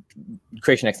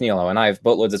creation ex nihilo. And I have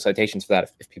boatloads of citations for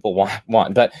that if people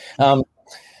want. But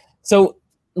so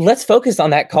let's focus on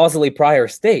that causally prior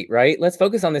state, right? Let's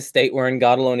focus on this state wherein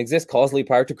God alone exists causally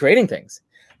prior to creating things.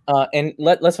 And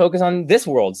let's focus on this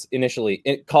world's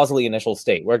causally initial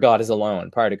state where God is alone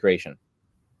prior to creation.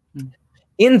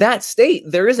 In that state,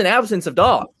 there is an absence of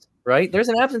dogs, right? There's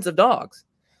an absence of dogs.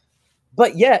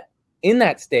 But yet, in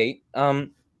that state,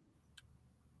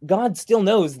 God still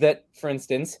knows that, for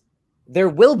instance, there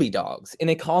will be dogs in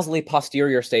a causally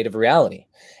posterior state of reality.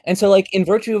 And so, in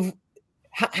virtue of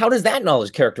how does that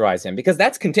knowledge characterize him? Because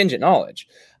that's contingent knowledge.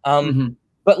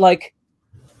 But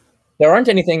there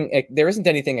isn't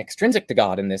anything extrinsic to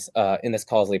God in this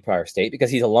causally prior state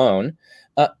because he's alone.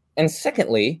 And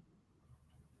secondly,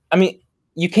 I mean,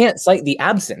 you can't cite the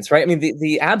absence, right? I mean,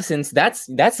 the absence, that's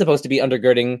supposed to be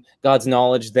undergirding God's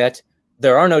knowledge that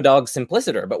there are no dogs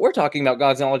simpliciter, but we're talking about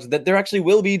God's knowledge that there actually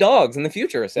will be dogs in the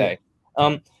future, say.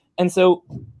 Yeah. And so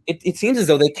it seems as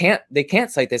though they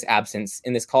can't cite this absence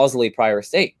in this causally prior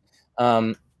state.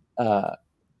 And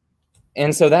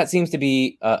so that seems to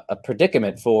be a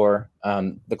predicament for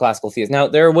the classical theists. Now,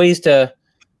 there are ways to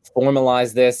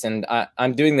formalize this, and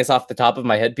I'm doing this off the top of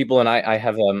my head, people, and I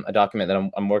have a document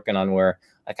that I'm working on where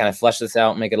I kind of flesh this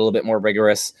out, make it a little bit more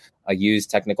rigorous. I use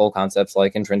technical concepts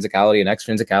like intrinsicality and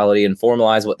extrinsicality and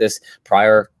formalize what this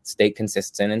prior state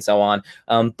consists in and so on.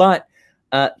 But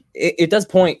it does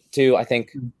point to, I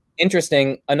think,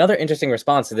 another interesting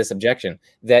response to this objection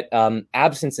that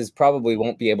absences probably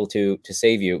won't be able to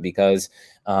save you because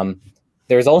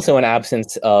there's also an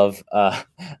absence of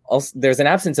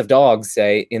dogs,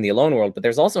 say, in the alone world, but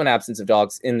there's also an absence of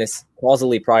dogs in this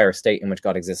causally prior state in which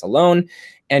God exists alone.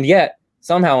 And yet,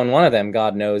 somehow in one of them,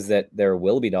 God knows that there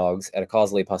will be dogs at a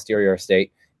causally posterior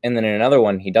state, and then in another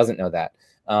one, he doesn't know that.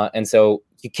 And so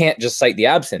you can't just cite the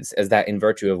absence as that in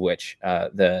virtue of which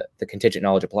the contingent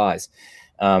knowledge applies.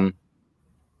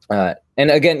 And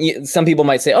again, some people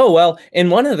might say, oh, well, in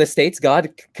one of the states,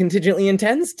 God contingently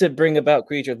intends to bring about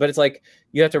creatures. But it's like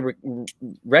you have to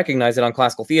recognize that on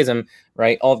classical theism,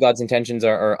 right, all of God's intentions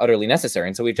are utterly necessary.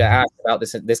 And so we have to ask about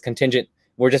this contingent.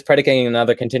 We're just predicating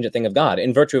another contingent thing of God.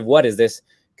 In virtue of what is this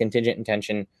contingent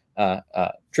intention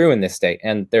true in this state?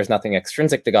 And there's nothing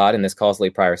extrinsic to God in this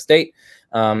causally prior state.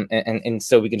 And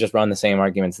so we can just run the same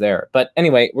arguments there. But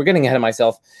anyway, we're getting ahead of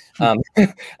myself.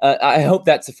 I hope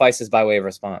that suffices by way of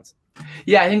response.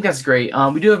 Yeah, I think that's great.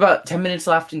 We do have about 10 minutes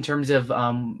left in terms of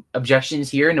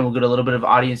objections here, and then we'll get a little bit of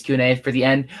audience Q&A for the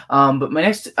end. But my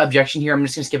next objection here, I'm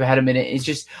just going to skip ahead a minute, is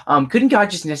just, couldn't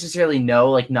God just necessarily know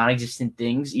like non-existent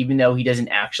things, even though he doesn't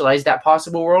actualize that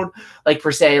possible world? Like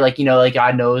per se, like, like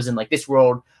God knows in like this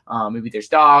world, maybe there's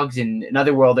dogs, and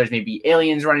another world there's maybe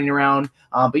aliens running around,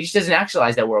 but he just doesn't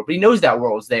actualize that world. But he knows that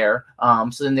world's there.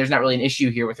 So then there's not really an issue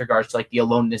here with regards to like the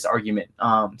aloneness argument.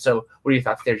 So what are your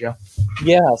thoughts there, Joe?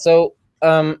 Yeah, so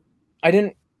I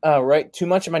didn't write too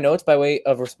much in my notes by way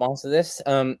of response to this.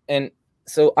 And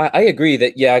so I agree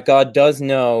that, yeah, God does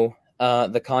know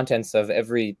the contents of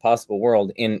every possible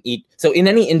world in each. So in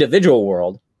any individual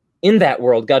world, in that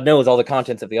world, God knows all the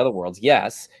contents of the other worlds.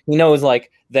 Yes, he knows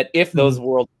like that if those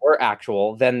worlds were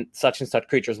actual, then such and such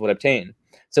creatures would obtain.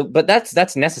 So, but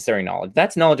that's necessary knowledge.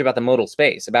 That's knowledge about the modal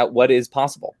space, about what is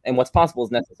possible, and what's possible is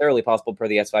necessarily possible per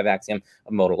the S5 axiom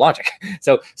of modal logic.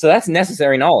 So that's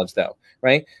necessary knowledge, though,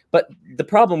 right? But the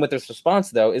problem with this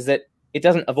response, though, is that it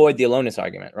doesn't avoid the aloneness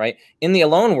argument, right? In the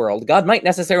alone world, God might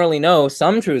necessarily know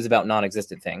some truths about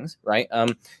non-existent things, right?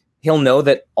 He'll know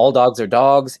that all dogs are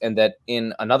dogs, and that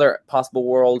in another possible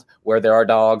world where there are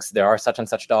dogs, there are such and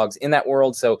such dogs in that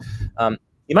world. So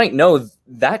you might know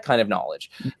that kind of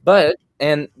knowledge. But,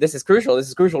 and this is crucial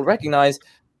to recognize,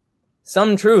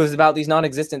 some truths about these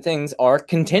non-existent things are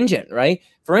contingent, right?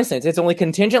 For instance, it's only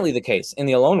contingently the case in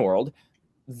the alone world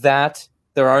that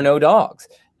there are no dogs.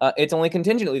 It's only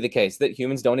contingently the case that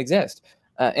humans don't exist,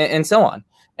 and so on.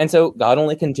 And so God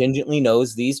only contingently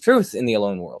knows these truths in the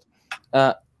alone world.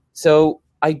 So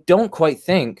I don't quite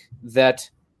think that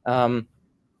that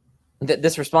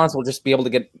this response will just be able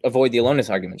to avoid the aloneness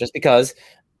argument, just because,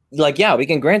 like, yeah, we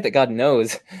can grant that God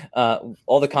knows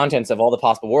all the contents of all the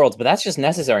possible worlds, but that's just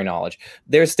necessary knowledge.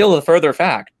 There's still the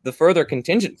further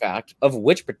contingent fact of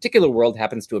which particular world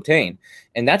happens to obtain.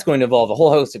 And that's going to involve a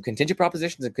whole host of contingent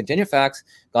propositions and contingent facts.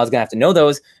 God's going to have to know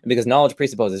those. And because knowledge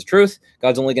presupposes truth,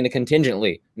 God's only going to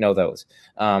contingently know those,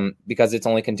 because it's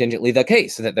only contingently the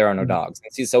case that there are no dogs.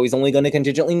 And so he's only going to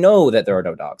contingently know that there are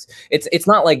no dogs. It's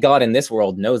not like God in this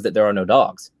world knows that there are no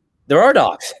dogs. There are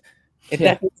dogs.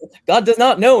 God does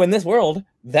not know in this world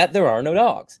that there are no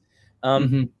dogs,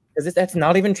 because that's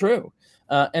not even true.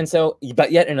 And so,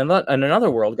 but yet in another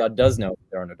world, God does know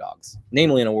there are no dogs,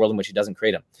 namely in a world in which he doesn't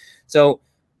create them. So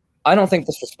I don't think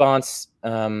this response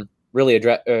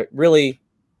really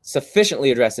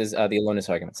sufficiently addresses the aloneness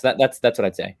argument. So that's what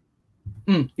I'd say.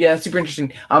 Yeah, that's super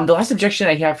interesting. The last objection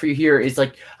I have for you here is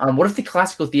like, what if the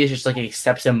classical theist just like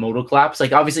accepts a modal collapse?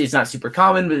 Like, obviously it's not super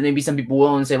common, but maybe some people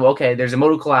will and say, well, okay, there's a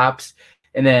modal collapse,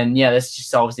 and then this just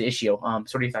solves the issue. So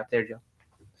what do you thought there, Joe?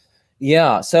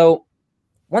 Yeah. So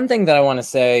one thing that I want to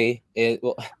say is,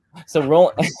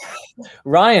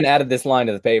 Ryan added this line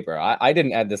to the paper. I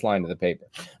didn't add this line to the paper,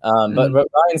 but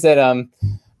Ryan said,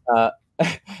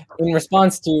 in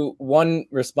response to one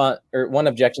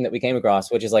objection that we came across,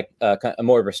 which is like a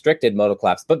more restricted modal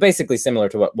collapse, but basically similar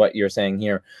to what you're saying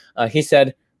here. He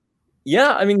said,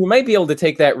 yeah, I mean, you might be able to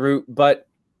take that route, but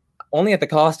only at the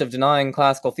cost of denying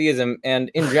classical theism.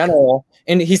 And in general,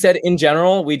 in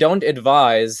general, we don't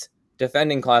advise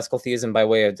defending classical theism by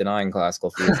way of denying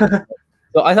classical theism.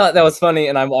 So I thought that was funny,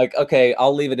 and I'm like, okay,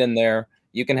 I'll leave it in there.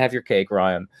 You can have your cake,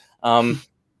 Ryan.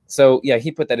 So yeah,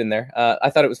 he put that in there. I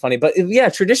thought it was funny, but yeah,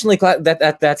 traditionally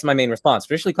that's my main response.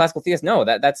 Traditionally, classical theists, no,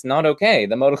 that's not okay.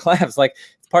 The modal collapse, like,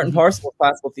 it's part and parcel of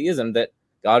classical theism that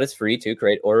God is free to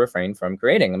create or refrain from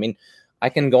creating. I mean, I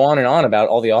can go on and on about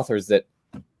all the authors that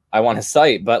I want to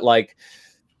cite, but like,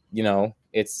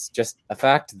 it's just a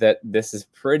fact that this is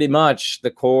pretty much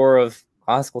the core of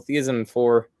classical theism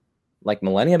for like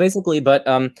millennia, basically. But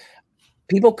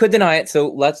people could deny it, so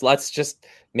let's just.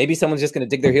 Maybe someone's just going to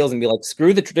dig their heels and be like,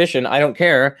 screw the tradition, I don't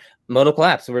care, modal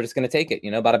collapse, we're just going to take it,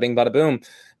 bada bing, bada boom.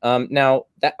 Now,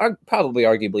 that probably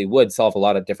arguably would solve a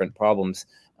lot of different problems,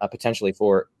 potentially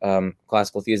for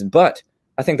classical theism, but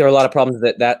I think there are a lot of problems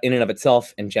that in and of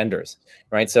itself engenders,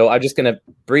 right? So I'm just going to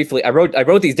briefly, I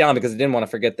wrote these down because I didn't want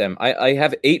to forget them. I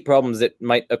have 8 problems that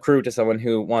might accrue to someone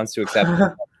who wants to accept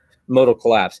modal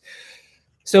collapse.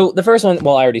 So the first one,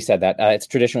 well, I already said that. It's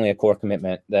traditionally a core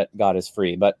commitment that God is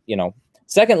free. But,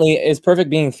 secondly is perfect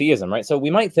being theism, right? So we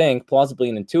might think plausibly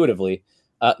and intuitively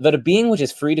that a being which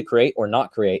is free to create or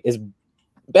not create is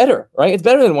better, right? It's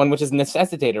better than one which is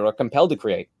necessitated or compelled to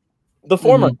create. The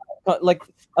former, like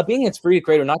a being that's free to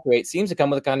create or not create, seems to come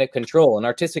with a kind of control and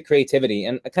artistic creativity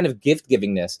and a kind of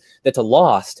gift-givingness that's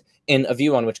lost in a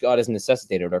view on which God is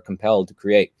necessitated or compelled to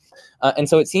create. And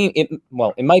so it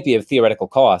might be a theoretical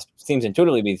cost, seems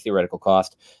intuitively to be a theoretical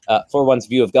cost for one's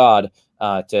view of God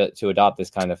to adopt this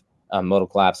kind of modal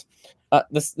collapse.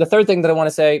 The third thing that I want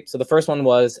to say, so the first one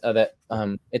was that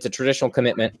it's a traditional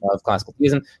commitment of classical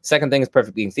theism. Second thing is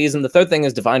perfect being theism. The third thing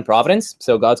is divine providence,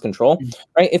 so God's control,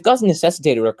 right? If God's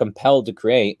necessitated or compelled to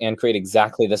create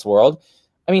exactly this world,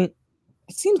 I mean,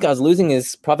 it seems God's losing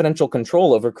his providential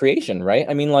control over creation, right?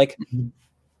 I mean, like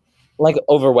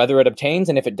over whether it obtains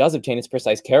and if it does obtain its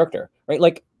precise character, right?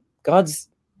 Like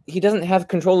he doesn't have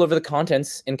control over the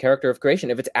contents and character of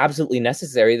creation if it's absolutely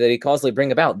necessary that he causally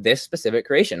bring about this specific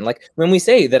creation. Like when we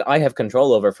say that I have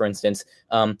control over, for instance,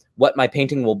 what my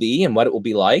painting will be and what it will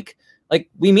be like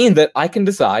we mean that I can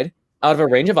decide out of a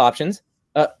range of options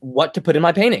what to put in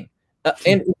my painting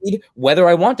and indeed whether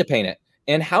I want to paint it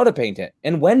and how to paint it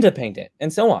and when to paint it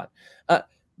and so on.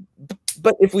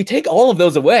 But if we take all of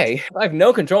those away, I have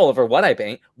no control over what I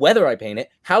paint, whether I paint it,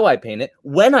 how I paint it,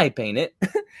 when I paint it.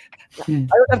 I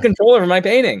don't have control over my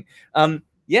painting.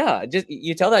 Just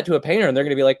you tell that to a painter and they're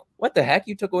going to be like, what the heck?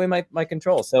 You took away my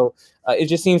control. So it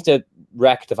just seems to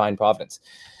wreck divine providence.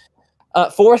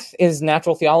 Fourth is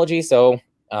natural theology. So,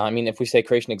 if we say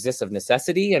creation exists of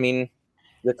necessity,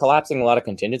 you're collapsing a lot of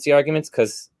contingency arguments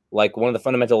because one of the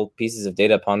fundamental pieces of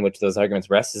data upon which those arguments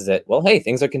rest is that, well, hey,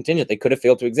 things are contingent. They could have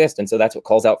failed to exist. And so that's what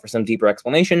calls out for some deeper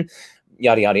explanation,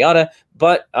 yada, yada, yada.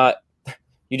 But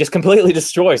you just completely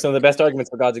destroy some of the best arguments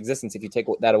for God's existence if you take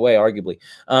that away, arguably.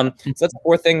 So that's the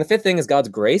fourth thing. The fifth thing is God's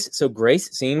grace. So grace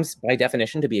seems by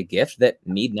definition to be a gift that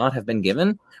need not have been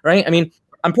given, right?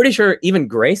 I'm pretty sure even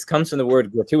grace comes from the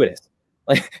word gratuitous.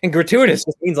 And gratuitous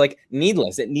just means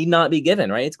needless. It need not be given,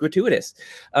 right? It's gratuitous.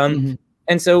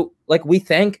 And so, we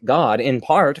thank God in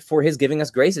part for his giving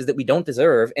us graces that we don't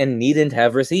deserve and needn't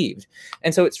have received.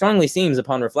 And so it strongly seems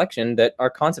upon reflection that our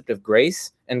concept of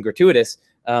grace and gratuitous,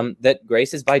 that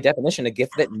grace is by definition a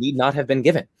gift that need not have been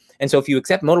given. And so if you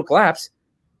accept modal collapse,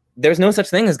 there's no such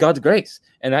thing as God's grace.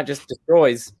 And that just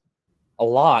destroys a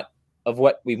lot of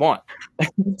what we want.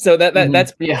 So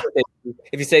that's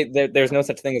if you say there's no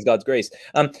such thing as God's grace.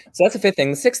 So that's the fifth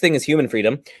thing. The sixth thing is human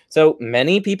freedom. So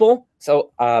many people,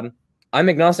 I'm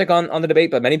agnostic on the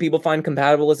debate, but many people find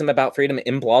compatibilism about freedom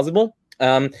implausible.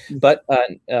 But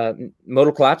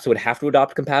modal collapse would have to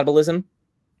adopt compatibilism.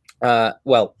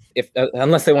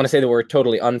 Unless they want to say that we're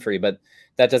totally unfree, but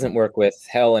that doesn't work with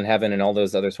hell and heaven and all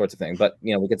those other sorts of things. But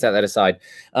we could set that aside.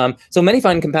 So many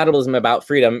find compatibilism about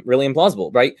freedom really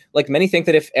implausible, right? Many think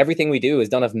that if everything we do is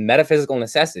done of metaphysical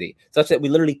necessity, such that we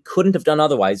literally couldn't have done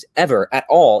otherwise ever at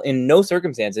all in no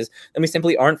circumstances, then we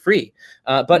simply aren't free.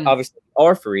 But obviously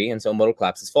are free, and so modal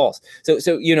collapse is false.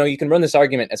 So you can run this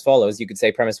argument as follows. You could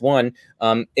say premise one: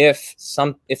 if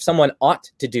someone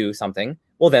ought to do something,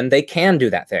 well, then they can do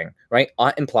that thing, right?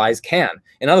 Ought implies can.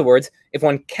 In other words, if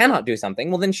one cannot do something,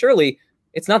 well, then surely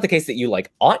it's not the case that you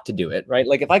ought to do it, right?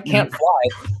 If I can't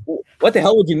fly, what the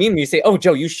hell would you mean when you say, oh,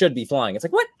 Joe, you should be flying? It's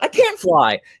what? I can't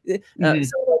fly.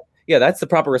 That's the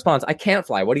proper response. I can't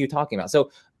fly. What are you talking about?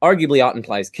 So arguably ought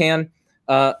implies can.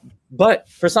 But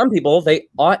for some people, they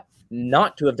ought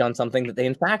not to have done something that they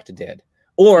in fact did.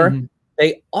 Or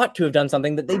they ought to have done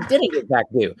something that they didn't in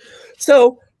fact do.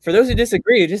 So for those who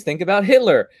disagree, just think about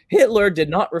Hitler. Hitler did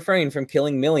not refrain from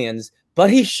killing millions,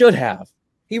 but he should have.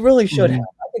 He really should have.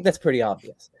 I think that's pretty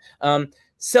obvious.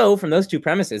 So from those two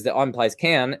premises, that ought implies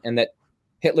can, and that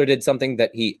Hitler did something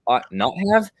that he ought not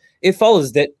have, it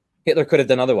follows that Hitler could have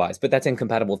done otherwise, but that's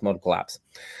incompatible with modal collapse.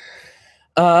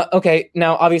 Okay,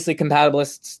 now obviously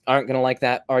compatibilists aren't going to like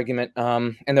that argument,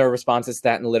 and there are responses to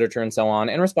that in the literature and so on,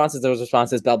 and responses to those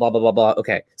responses, blah, blah, blah, blah, blah.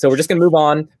 Okay, so we're just going to move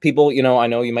on. People, I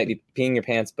know you might be peeing your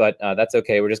pants, but that's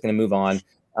okay. We're just going to move on.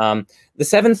 The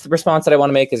seventh response that I want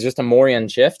to make is just a Morian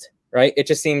shift, right? It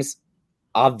just seems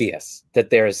obvious that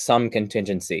there is some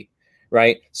contingency,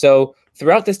 right? So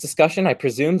throughout this discussion, I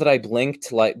presume that I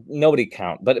blinked nobody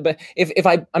count, but if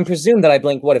I'm presumed that I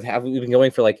blinked, what have we been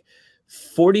going for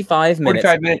 45 minutes.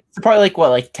 45 minutes.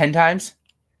 Probably 10 times?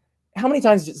 How many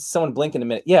times does someone blink in a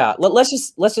minute? Yeah, let's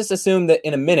just assume that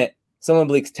in a minute someone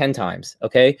blinks 10 times,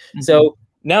 okay? So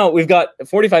now we've got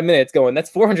 45 minutes going. That's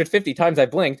 450 times I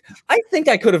blinked. I think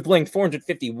I could have blinked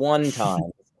 451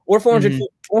 times or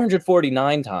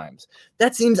 449 times.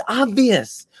 That seems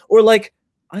obvious. Or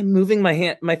I'm moving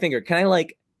my finger. Can I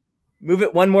like move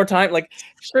it one more time? Like,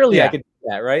 surely I could do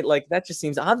that, right? Like, that just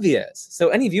seems obvious. So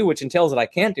any view which entails that I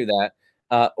can't do that,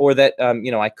 or that,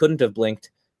 I couldn't have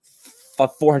blinked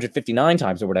 459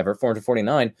 times or whatever,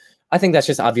 449, I think that's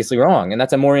just obviously wrong. And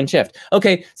that's a Moorian shift.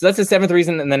 Okay, so that's the seventh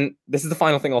reason. And then this is the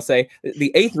final thing I'll say.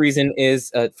 The eighth reason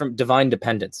is from divine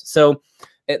dependence. So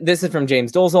this is from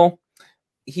James Dolezal.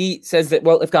 He says that,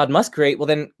 well, if God must create, well,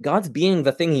 then God's being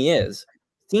the thing he is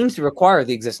seems to require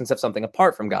the existence of something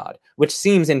apart from God, which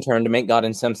seems in turn to make God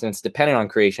in some sense dependent on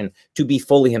creation to be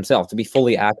fully himself, to be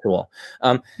fully actual.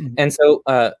 And so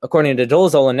according to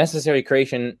Dolezal, a necessary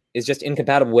creation is just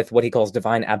incompatible with what he calls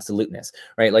divine absoluteness,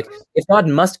 right? Like if God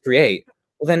must create,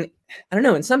 well then, I don't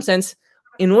know, in some sense,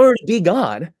 in order to be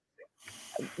God,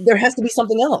 there has to be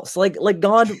something else. Like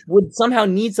God would somehow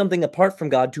need something apart from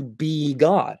God to be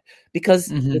God, because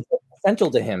it's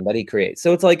essential to him that he creates.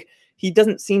 So it's like he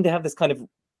doesn't seem to have this kind of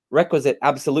requisite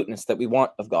absoluteness that we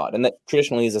want of God and that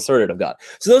traditionally is asserted of God.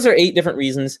 So those are 8 different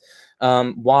reasons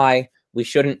why we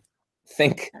shouldn't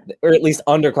think, or at least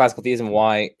under classical theism,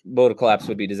 why modal collapse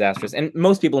would be disastrous. And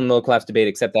most people in modal collapse debate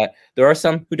accept that. There are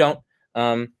some who don't,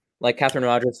 like Catherine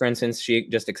Rogers, for instance. She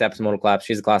just accepts modal collapse.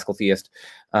 She's a classical theist.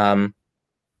 But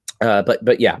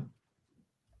yeah.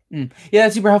 Yeah,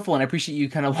 that's super helpful, and I appreciate you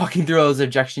kind of walking through those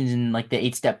objections and like the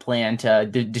 8-step plan to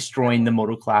destroying the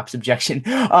modal collapse objection.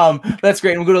 That's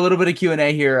great. And we'll go to a little bit of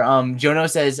Q&A here. Jono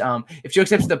says, if Joe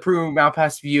accepts the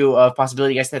Prue-Malpass view of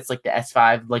possibility, I guess that's like the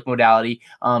S5 like modality,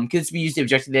 could this be used to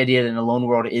object to the idea that an alone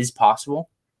world is possible?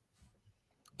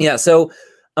 Yeah, so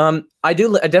I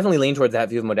definitely lean towards that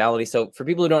view of modality. So for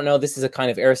people who don't know, this is a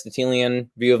kind of Aristotelian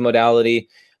view of modality.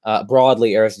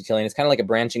 Broadly Aristotelian. It's kind of like a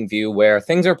branching view where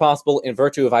things are possible in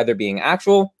virtue of either being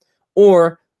actual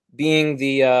or being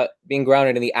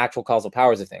grounded in the actual causal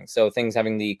powers of things. So things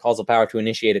having the causal power to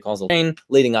initiate a causal chain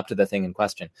leading up to the thing in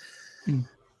question.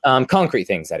 Concrete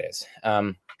things, that is.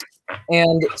 And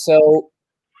so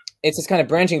it's this kind of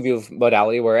branching view of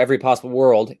modality where every possible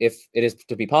world, if it is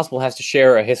to be possible, has to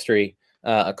share a history,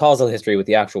 a causal history with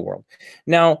the actual world.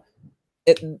 Now,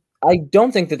 I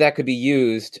don't think that could be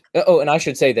used. Oh, and I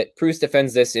should say that Proust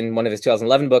defends this in one of his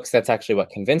 2011 books. That's actually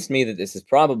what convinced me that this is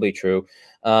probably true.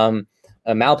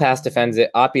 Malpass defends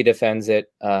it. Oppie defends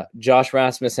it. Josh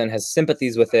Rasmussen has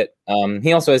sympathies with it.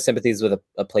 He also has sympathies with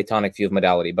a Platonic view of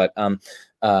modality. But,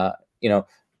 I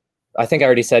think I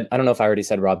already said, I don't know if I already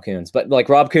said Rob Koons, but like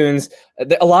Rob Koons,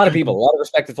 a lot of people, a lot of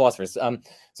respected philosophers. So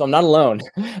I'm not alone.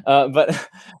 But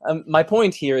my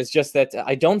point here is just that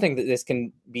I don't think that this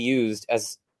can be used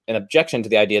as an objection to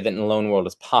the idea that an alone world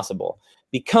is possible,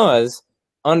 because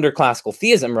under classical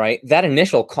theism, right, that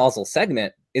initial causal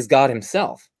segment is God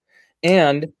himself,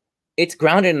 and it's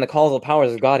grounded in the causal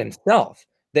powers of God himself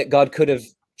that God could have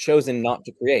chosen not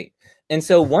to create. And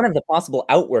so one of the possible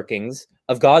outworkings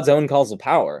of God's own causal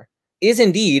power is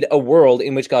indeed a world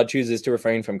in which God chooses to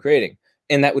refrain from creating,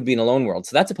 and that would be an alone world.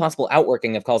 So that's a possible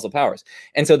outworking of causal powers,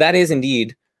 and so that is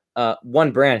indeed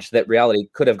one branch that reality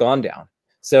could have gone down.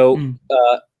 So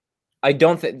I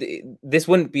don't think this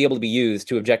wouldn't be able to be used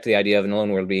to object to the idea of an alone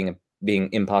world being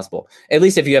impossible, at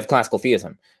least if you have classical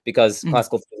theism, because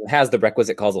classical theism has the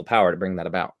requisite causal power to bring that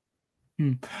about.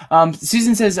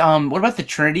 Susan says, what about the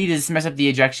Trinity? Does this mess up the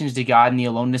objections to God in the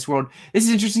aloneness world? This is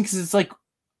interesting because it's like,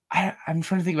 I'm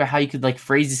trying to think about how you could like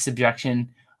phrase this objection.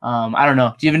 I don't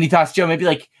know. Do you have any thoughts, Joe? Maybe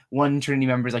like one Trinity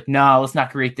member is like, no, let's not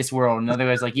create this world. And another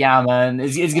guy's like, yeah, man,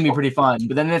 it's going to be pretty fun.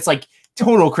 But then it's like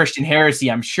total Christian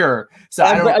heresy, I'm sure. So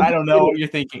I don't know what you're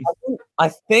thinking. I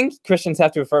think Christians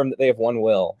have to affirm that they have one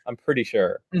will. I'm pretty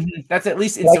sure. That's at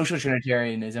least in social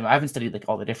Trinitarianism. I haven't studied like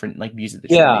all the different like views of the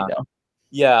Trinity though.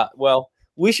 Yeah. Well,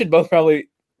 we should both probably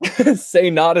say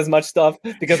not as much stuff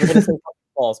because we're going to say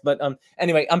false. But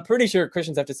anyway, I'm pretty sure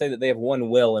Christians have to say that they have one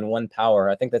will and one power.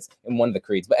 I think that's in one of the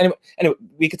creeds. But anyway,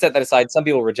 we could set that aside. Some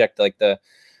people reject like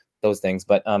those things.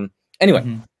 But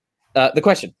anyway, the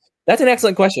question. That's an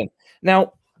excellent question.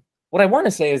 Now, what I want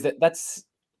to say is that that's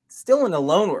still an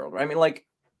alone world, right? I mean, like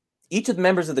each of the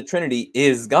members of the Trinity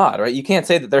is God, right? You can't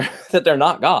say that they're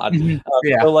not God.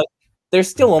 So like there's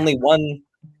still only one.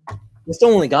 There's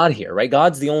still only God here, right?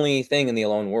 God's the only thing in the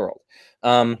alone world.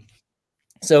 But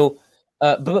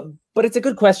it's a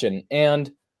good question.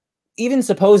 And even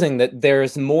supposing that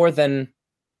there's more than,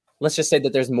 let's just say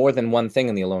that there's more than one thing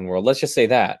in the alone world. Let's just say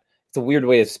that. It's a weird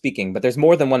way of speaking, but there's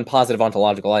more than one positive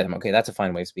ontological item. Okay, that's a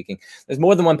fine way of speaking. There's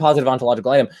more than one positive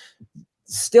ontological item.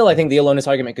 Still, I think the aloneness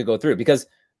argument could go through because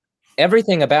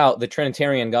everything about the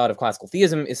Trinitarian God of classical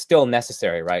theism is still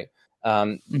necessary, right?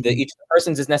 Each of the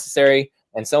persons is necessary,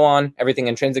 and so on. Everything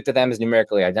intrinsic to them is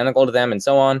numerically identical to them, and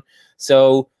so on.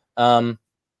 So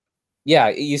yeah,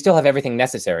 you still have everything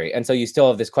necessary. And so you still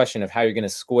have this question of how you're going to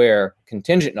square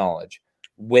contingent knowledge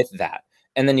with that.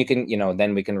 And then you can,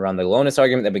 then we can run the Lowness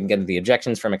argument, that we can get into the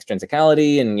objections from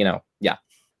extrinsicality and, yeah.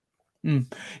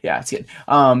 Yeah, it's good.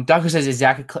 Daco says, is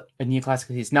Zach a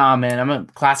neoclassical theist? Nah, man, I'm a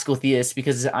classical theist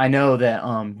because I know that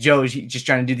Joe is just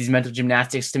trying to do these mental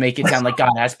gymnastics to make it sound like God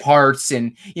has parts,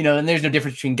 and and there's no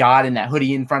difference between God and that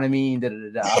hoodie in front of me.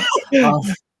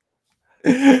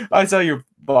 I saw your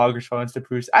blog response to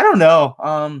Proust. I don't know.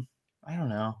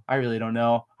 I really don't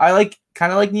know. I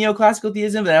kind of like neoclassical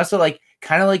theism, but I also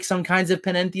kind of like some kinds of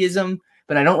panentheism,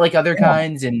 but I don't like other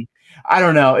kinds, and I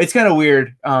don't know. It's kind of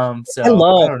weird. So I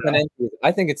love panentheism.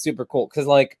 I think it's super cool because,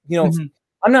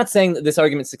 I'm not saying that this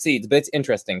argument succeeds, but it's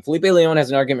interesting. Felipe Leon has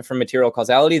an argument for material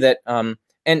causality that,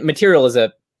 and material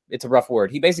it's a rough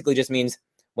word. He basically just means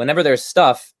whenever there's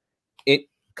stuff, it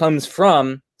comes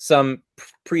from some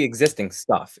pre-existing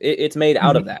stuff. It's made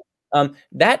out of that.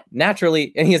 That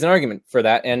naturally, and he has an argument for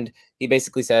that, and he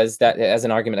basically says that as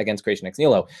an argument against creation ex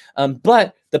nihilo.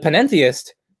 But the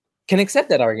panentheist can accept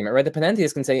that argument, right? The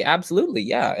panentheist can say, absolutely,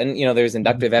 yeah. And, there's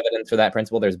inductive evidence for that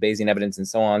principle. There's Bayesian evidence and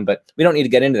so on, but we don't need to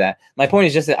get into that. My point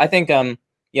is just that I think,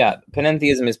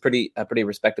 panentheism is pretty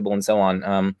respectable and so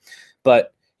on.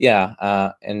 But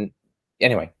yeah, and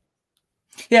anyway.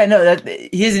 Yeah, no,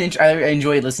 he is I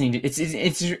enjoy listening to.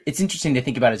 It's interesting to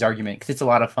think about his argument because it's a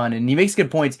lot of fun and he makes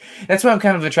good points. That's why I'm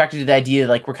kind of attracted to the idea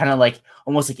we're kind of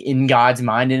almost in God's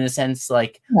mind in a sense,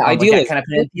 idealism, kind of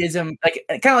panentheism,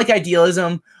 kind of like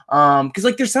idealism.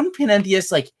 Because there's some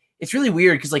panentheists it's really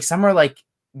weird because some are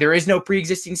there is no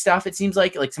pre-existing stuff. It seems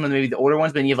like some of maybe the older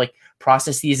ones, but then you have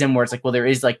process theism where it's well there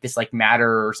is this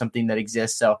matter or something that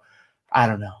exists. So I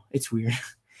don't know. It's weird.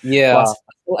 Yeah.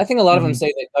 Well, I think a lot of them say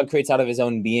that God creates out of his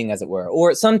own being, as it were,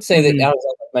 or some say that out of his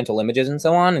own mental images and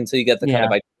so on. And so you get the kind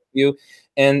of view.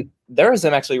 And there are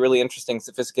some actually really interesting,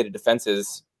 sophisticated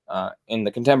defenses in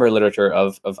the contemporary literature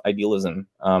of idealism.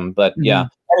 But yeah,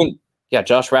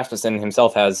 Josh Rasmussen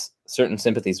himself has certain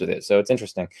sympathies with it, so it's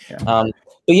interesting. Yeah.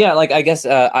 But yeah, I guess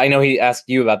I know he asked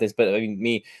you about this, but I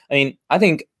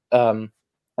think.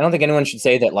 I don't think anyone should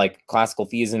say that classical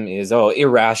theism is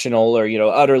irrational or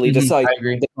utterly decisive,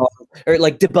 or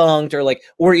debunked,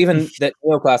 or even that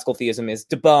neoclassical theism is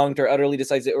debunked or utterly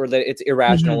decisive, or that it's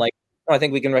irrational. I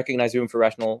think we can recognize room for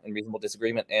rational and reasonable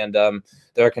disagreement, and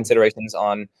there are considerations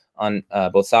on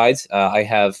both sides. I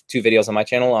have 2 videos on my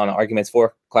channel on arguments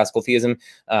for classical theism.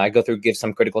 I go through, give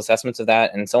some critical assessments of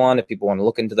that, and so on. If people want to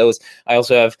look into those, I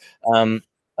also have.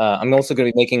 I'm also going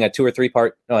to be making a 2 or 3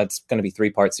 part. No, it's going to be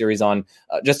 3-part series on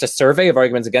just a survey of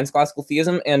arguments against classical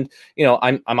theism. And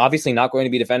I'm obviously not going to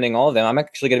be defending all of them. I'm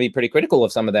actually going to be pretty critical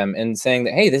of some of them and saying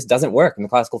that, hey, this doesn't work, and the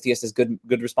classical theist has good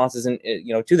responses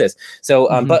to this. So,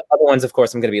 but other ones, of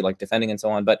course, I'm going to be defending and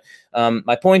so on. But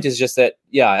my point is just that,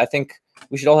 I think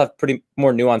we should all have pretty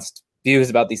more nuanced views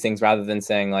about these things rather than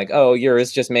saying oh,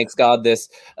 yours just makes God this.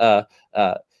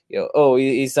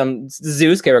 He's some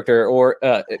Zeus character, or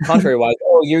contrary-wise,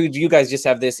 you guys just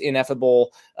have this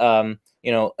ineffable,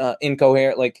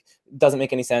 incoherent, doesn't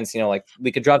make any sense.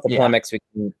 We could drop the polemics, we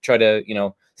can try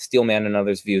to, steel man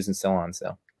another's views and so on.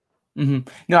 So.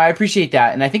 No, I appreciate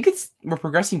that, and I think we're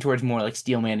progressing towards more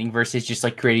steel manning versus just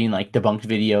creating debunked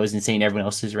videos and saying everyone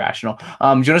else is rational.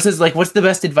 Jonas says what's the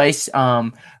best advice,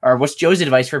 or what's Joe's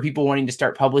advice for people wanting to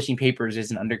start publishing papers as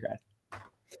an undergrad?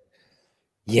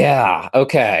 Yeah.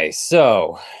 Okay.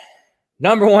 So,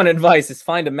 number 1 advice is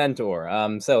find a mentor.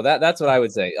 So that's what I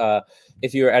would say.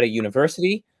 If you're at a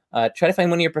university, try to find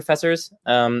one of your professors.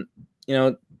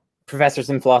 Professors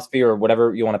in philosophy or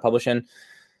whatever you want to publish in.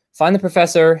 Find the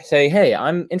professor. Say, hey,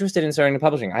 I'm interested in starting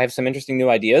publishing. I have some interesting new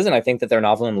ideas, and I think that they're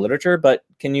novel in literature. But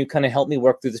can you kind of help me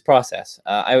work through this process?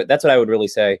 That's what I would really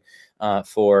say.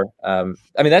 That's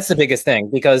the biggest thing,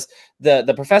 because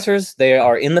the professors, they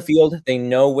are in the field. They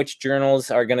know which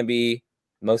journals are going to be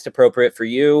most appropriate for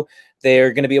you.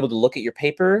 They're going to be able to look at your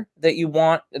paper that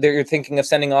you're thinking of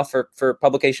sending off for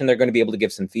publication. They're going to be able to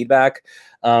give some feedback.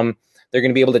 They're going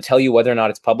to be able to tell you whether or not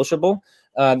it's publishable.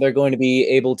 They're going to be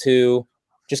able to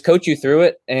just coach you through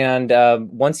it. And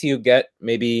once you get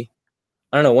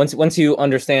once you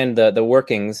understand the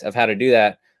workings of how to do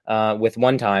that, with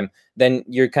one time, then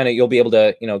you'll be able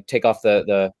to take off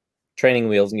the training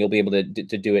wheels and you'll be able to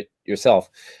do it yourself.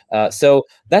 So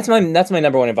that's my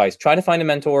number 1 advice. Try to find a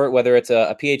mentor, whether it's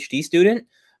a PhD student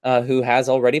who has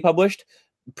already published,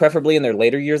 preferably in their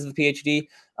later years of the PhD,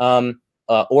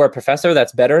 or a professor.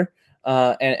 That's better.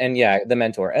 The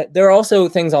mentor. There are also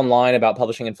things online about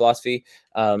publishing in philosophy.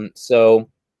 So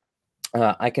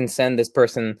I can send this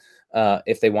person.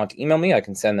 If they want to email me, I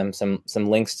can send them some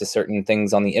links to certain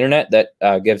things on the internet that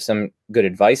give some good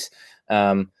advice.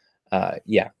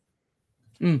 yeah.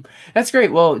 That's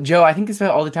great. Well, Joe, I think that's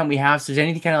about all the time we have. So is there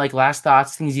anything kind of like last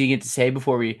thoughts, things you get to say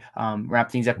before we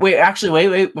wrap things up?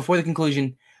 Wait, before the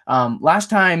conclusion. Last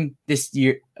time this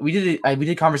year, we did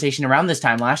a conversation around this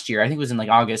time last year. I think it was in like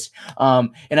August.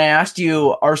 And I asked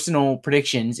you Arsenal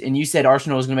predictions, and you said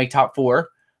Arsenal was going to make top 4.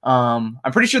 I'm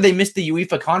pretty sure they missed the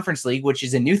UEFA Conference League, which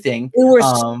is a new thing. They were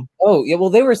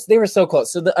they were so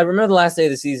close. So I remember the last day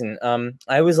of the season.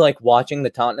 I was like watching the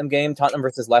Tottenham game, Tottenham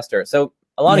versus Leicester. So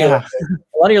a lot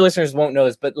of your listeners won't know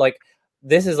this, but like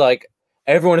this is like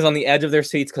everyone is on the edge of their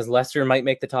seats because Leicester might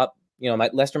make the top.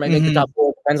 Leicester might make the top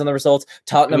 4. Depends on the results.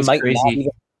 Tottenham might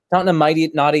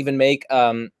not even make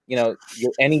any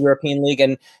European league.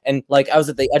 And like I was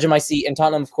at the edge of my seat, and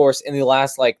Tottenham, of course, in the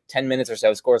last like 10 minutes or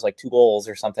so, scores like 2 goals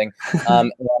or something.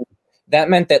 And that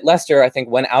meant that Leicester, I think,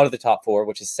 went out of the top 4,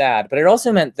 which is sad. But it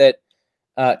also meant that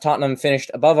Tottenham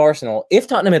finished above Arsenal. If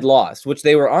Tottenham had lost, which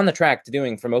they were on the track to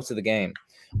doing for most of the game,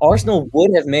 Arsenal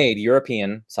would have made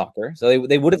European soccer. So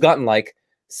they would have gotten like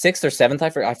 6th or 7th,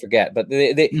 I forget, but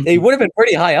they would have been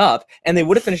pretty high up, and they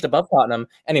would have finished above Tottenham.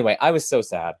 Anyway, I was so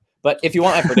sad. But if you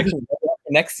want my prediction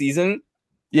for next season,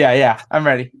 yeah, I'm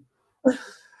ready.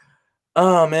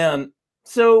 Oh man,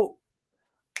 so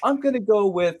I'm gonna go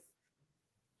with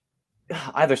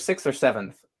either 6th or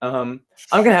 7th. I'm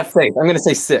gonna have faith. I'm gonna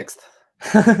say 6th.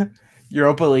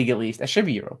 Europa League, at least. That should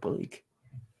be Europa League.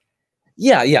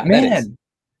 Yeah, man.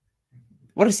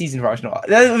 What a season for Arsenal.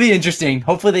 That would be interesting.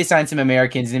 Hopefully they sign some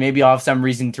Americans and maybe I'll have some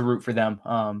reason to root for them.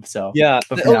 Yeah.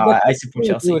 But for now, I support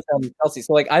Chelsea. Chelsea.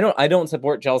 So like I don't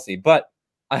support Chelsea, but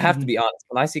I have to be honest.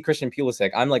 When I see Christian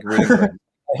Pulisic, I'm like rooting for him.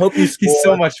 I hope he's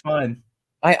so much fun.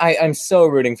 I'm so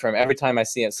rooting for him every time I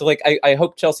see it. So like I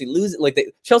hope Chelsea loses.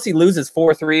 Chelsea loses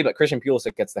 4-3, but Christian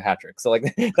Pulisic gets the hat trick. So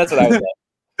like that's what I would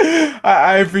say.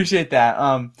 I appreciate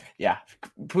that. Yeah,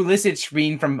 Pulisic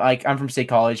being from like I'm from State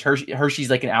College. Hershey's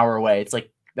like an hour away. It's like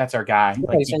that's our guy.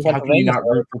 Like, how can you not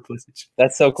root for Pulisic?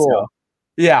 That's so cool. So,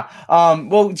 yeah.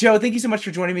 Well, Joe, thank you so much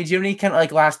for joining me. Do you have any kind of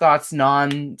like last thoughts,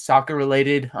 non-soccer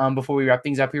related, before we wrap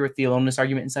things up here with the aloneness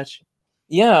argument and such?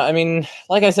 Yeah, I mean,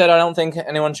 like I said, I don't think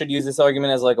anyone should use this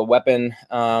argument as like a weapon.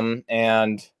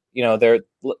 And there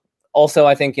also,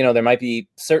 I think there might be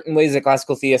certain ways that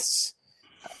classical theists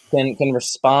can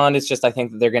respond. It's just I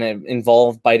think that they're going to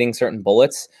involve biting certain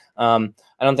bullets. I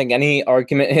don't think any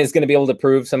argument is going to be able to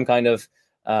prove some kind of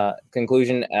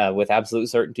conclusion with absolute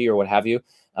certainty or what have you.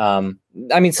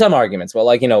 I mean, some arguments, well,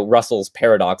 like Russell's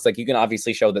paradox, like you can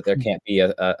obviously show that there can't be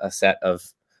a set of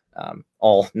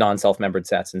all non-self-membered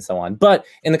sets and so on. But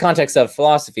in the context of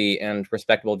philosophy and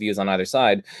respectable views on either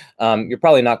side, you're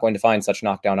probably not going to find such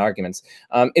knockdown arguments.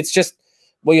 It's just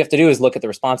what you have to do is look at the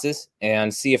responses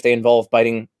and see if they involve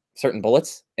biting certain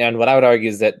bullets. And what I would argue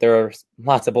is that there are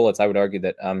lots of bullets. I would argue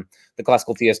that the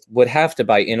classical theist would have to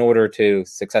bite in order to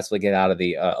successfully get out of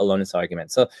the aloneness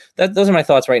argument. So those are my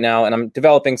thoughts right now. And I'm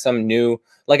developing some new,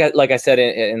 like I said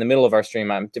in the middle of our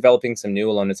stream, I'm developing some new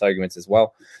aloneness arguments as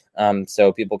well.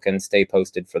 So people can stay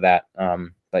posted for that.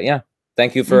 But yeah,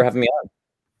 thank you for having me on.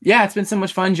 Yeah, it's been so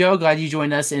much fun, Joe. Glad you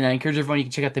joined us. And I encourage everyone, you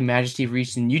can check out the Majesty of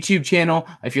Reason YouTube channel.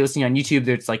 If you're listening on YouTube,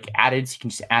 it's like added, so you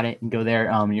can just add it and go there.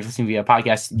 If you're listening via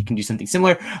podcast, you can do something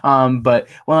similar. But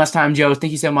one last time, Joe, thank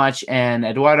you so much. And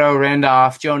Eduardo,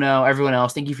 Randolph, Jono, everyone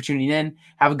else, thank you for tuning in.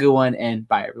 Have a good one, and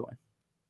bye, everyone.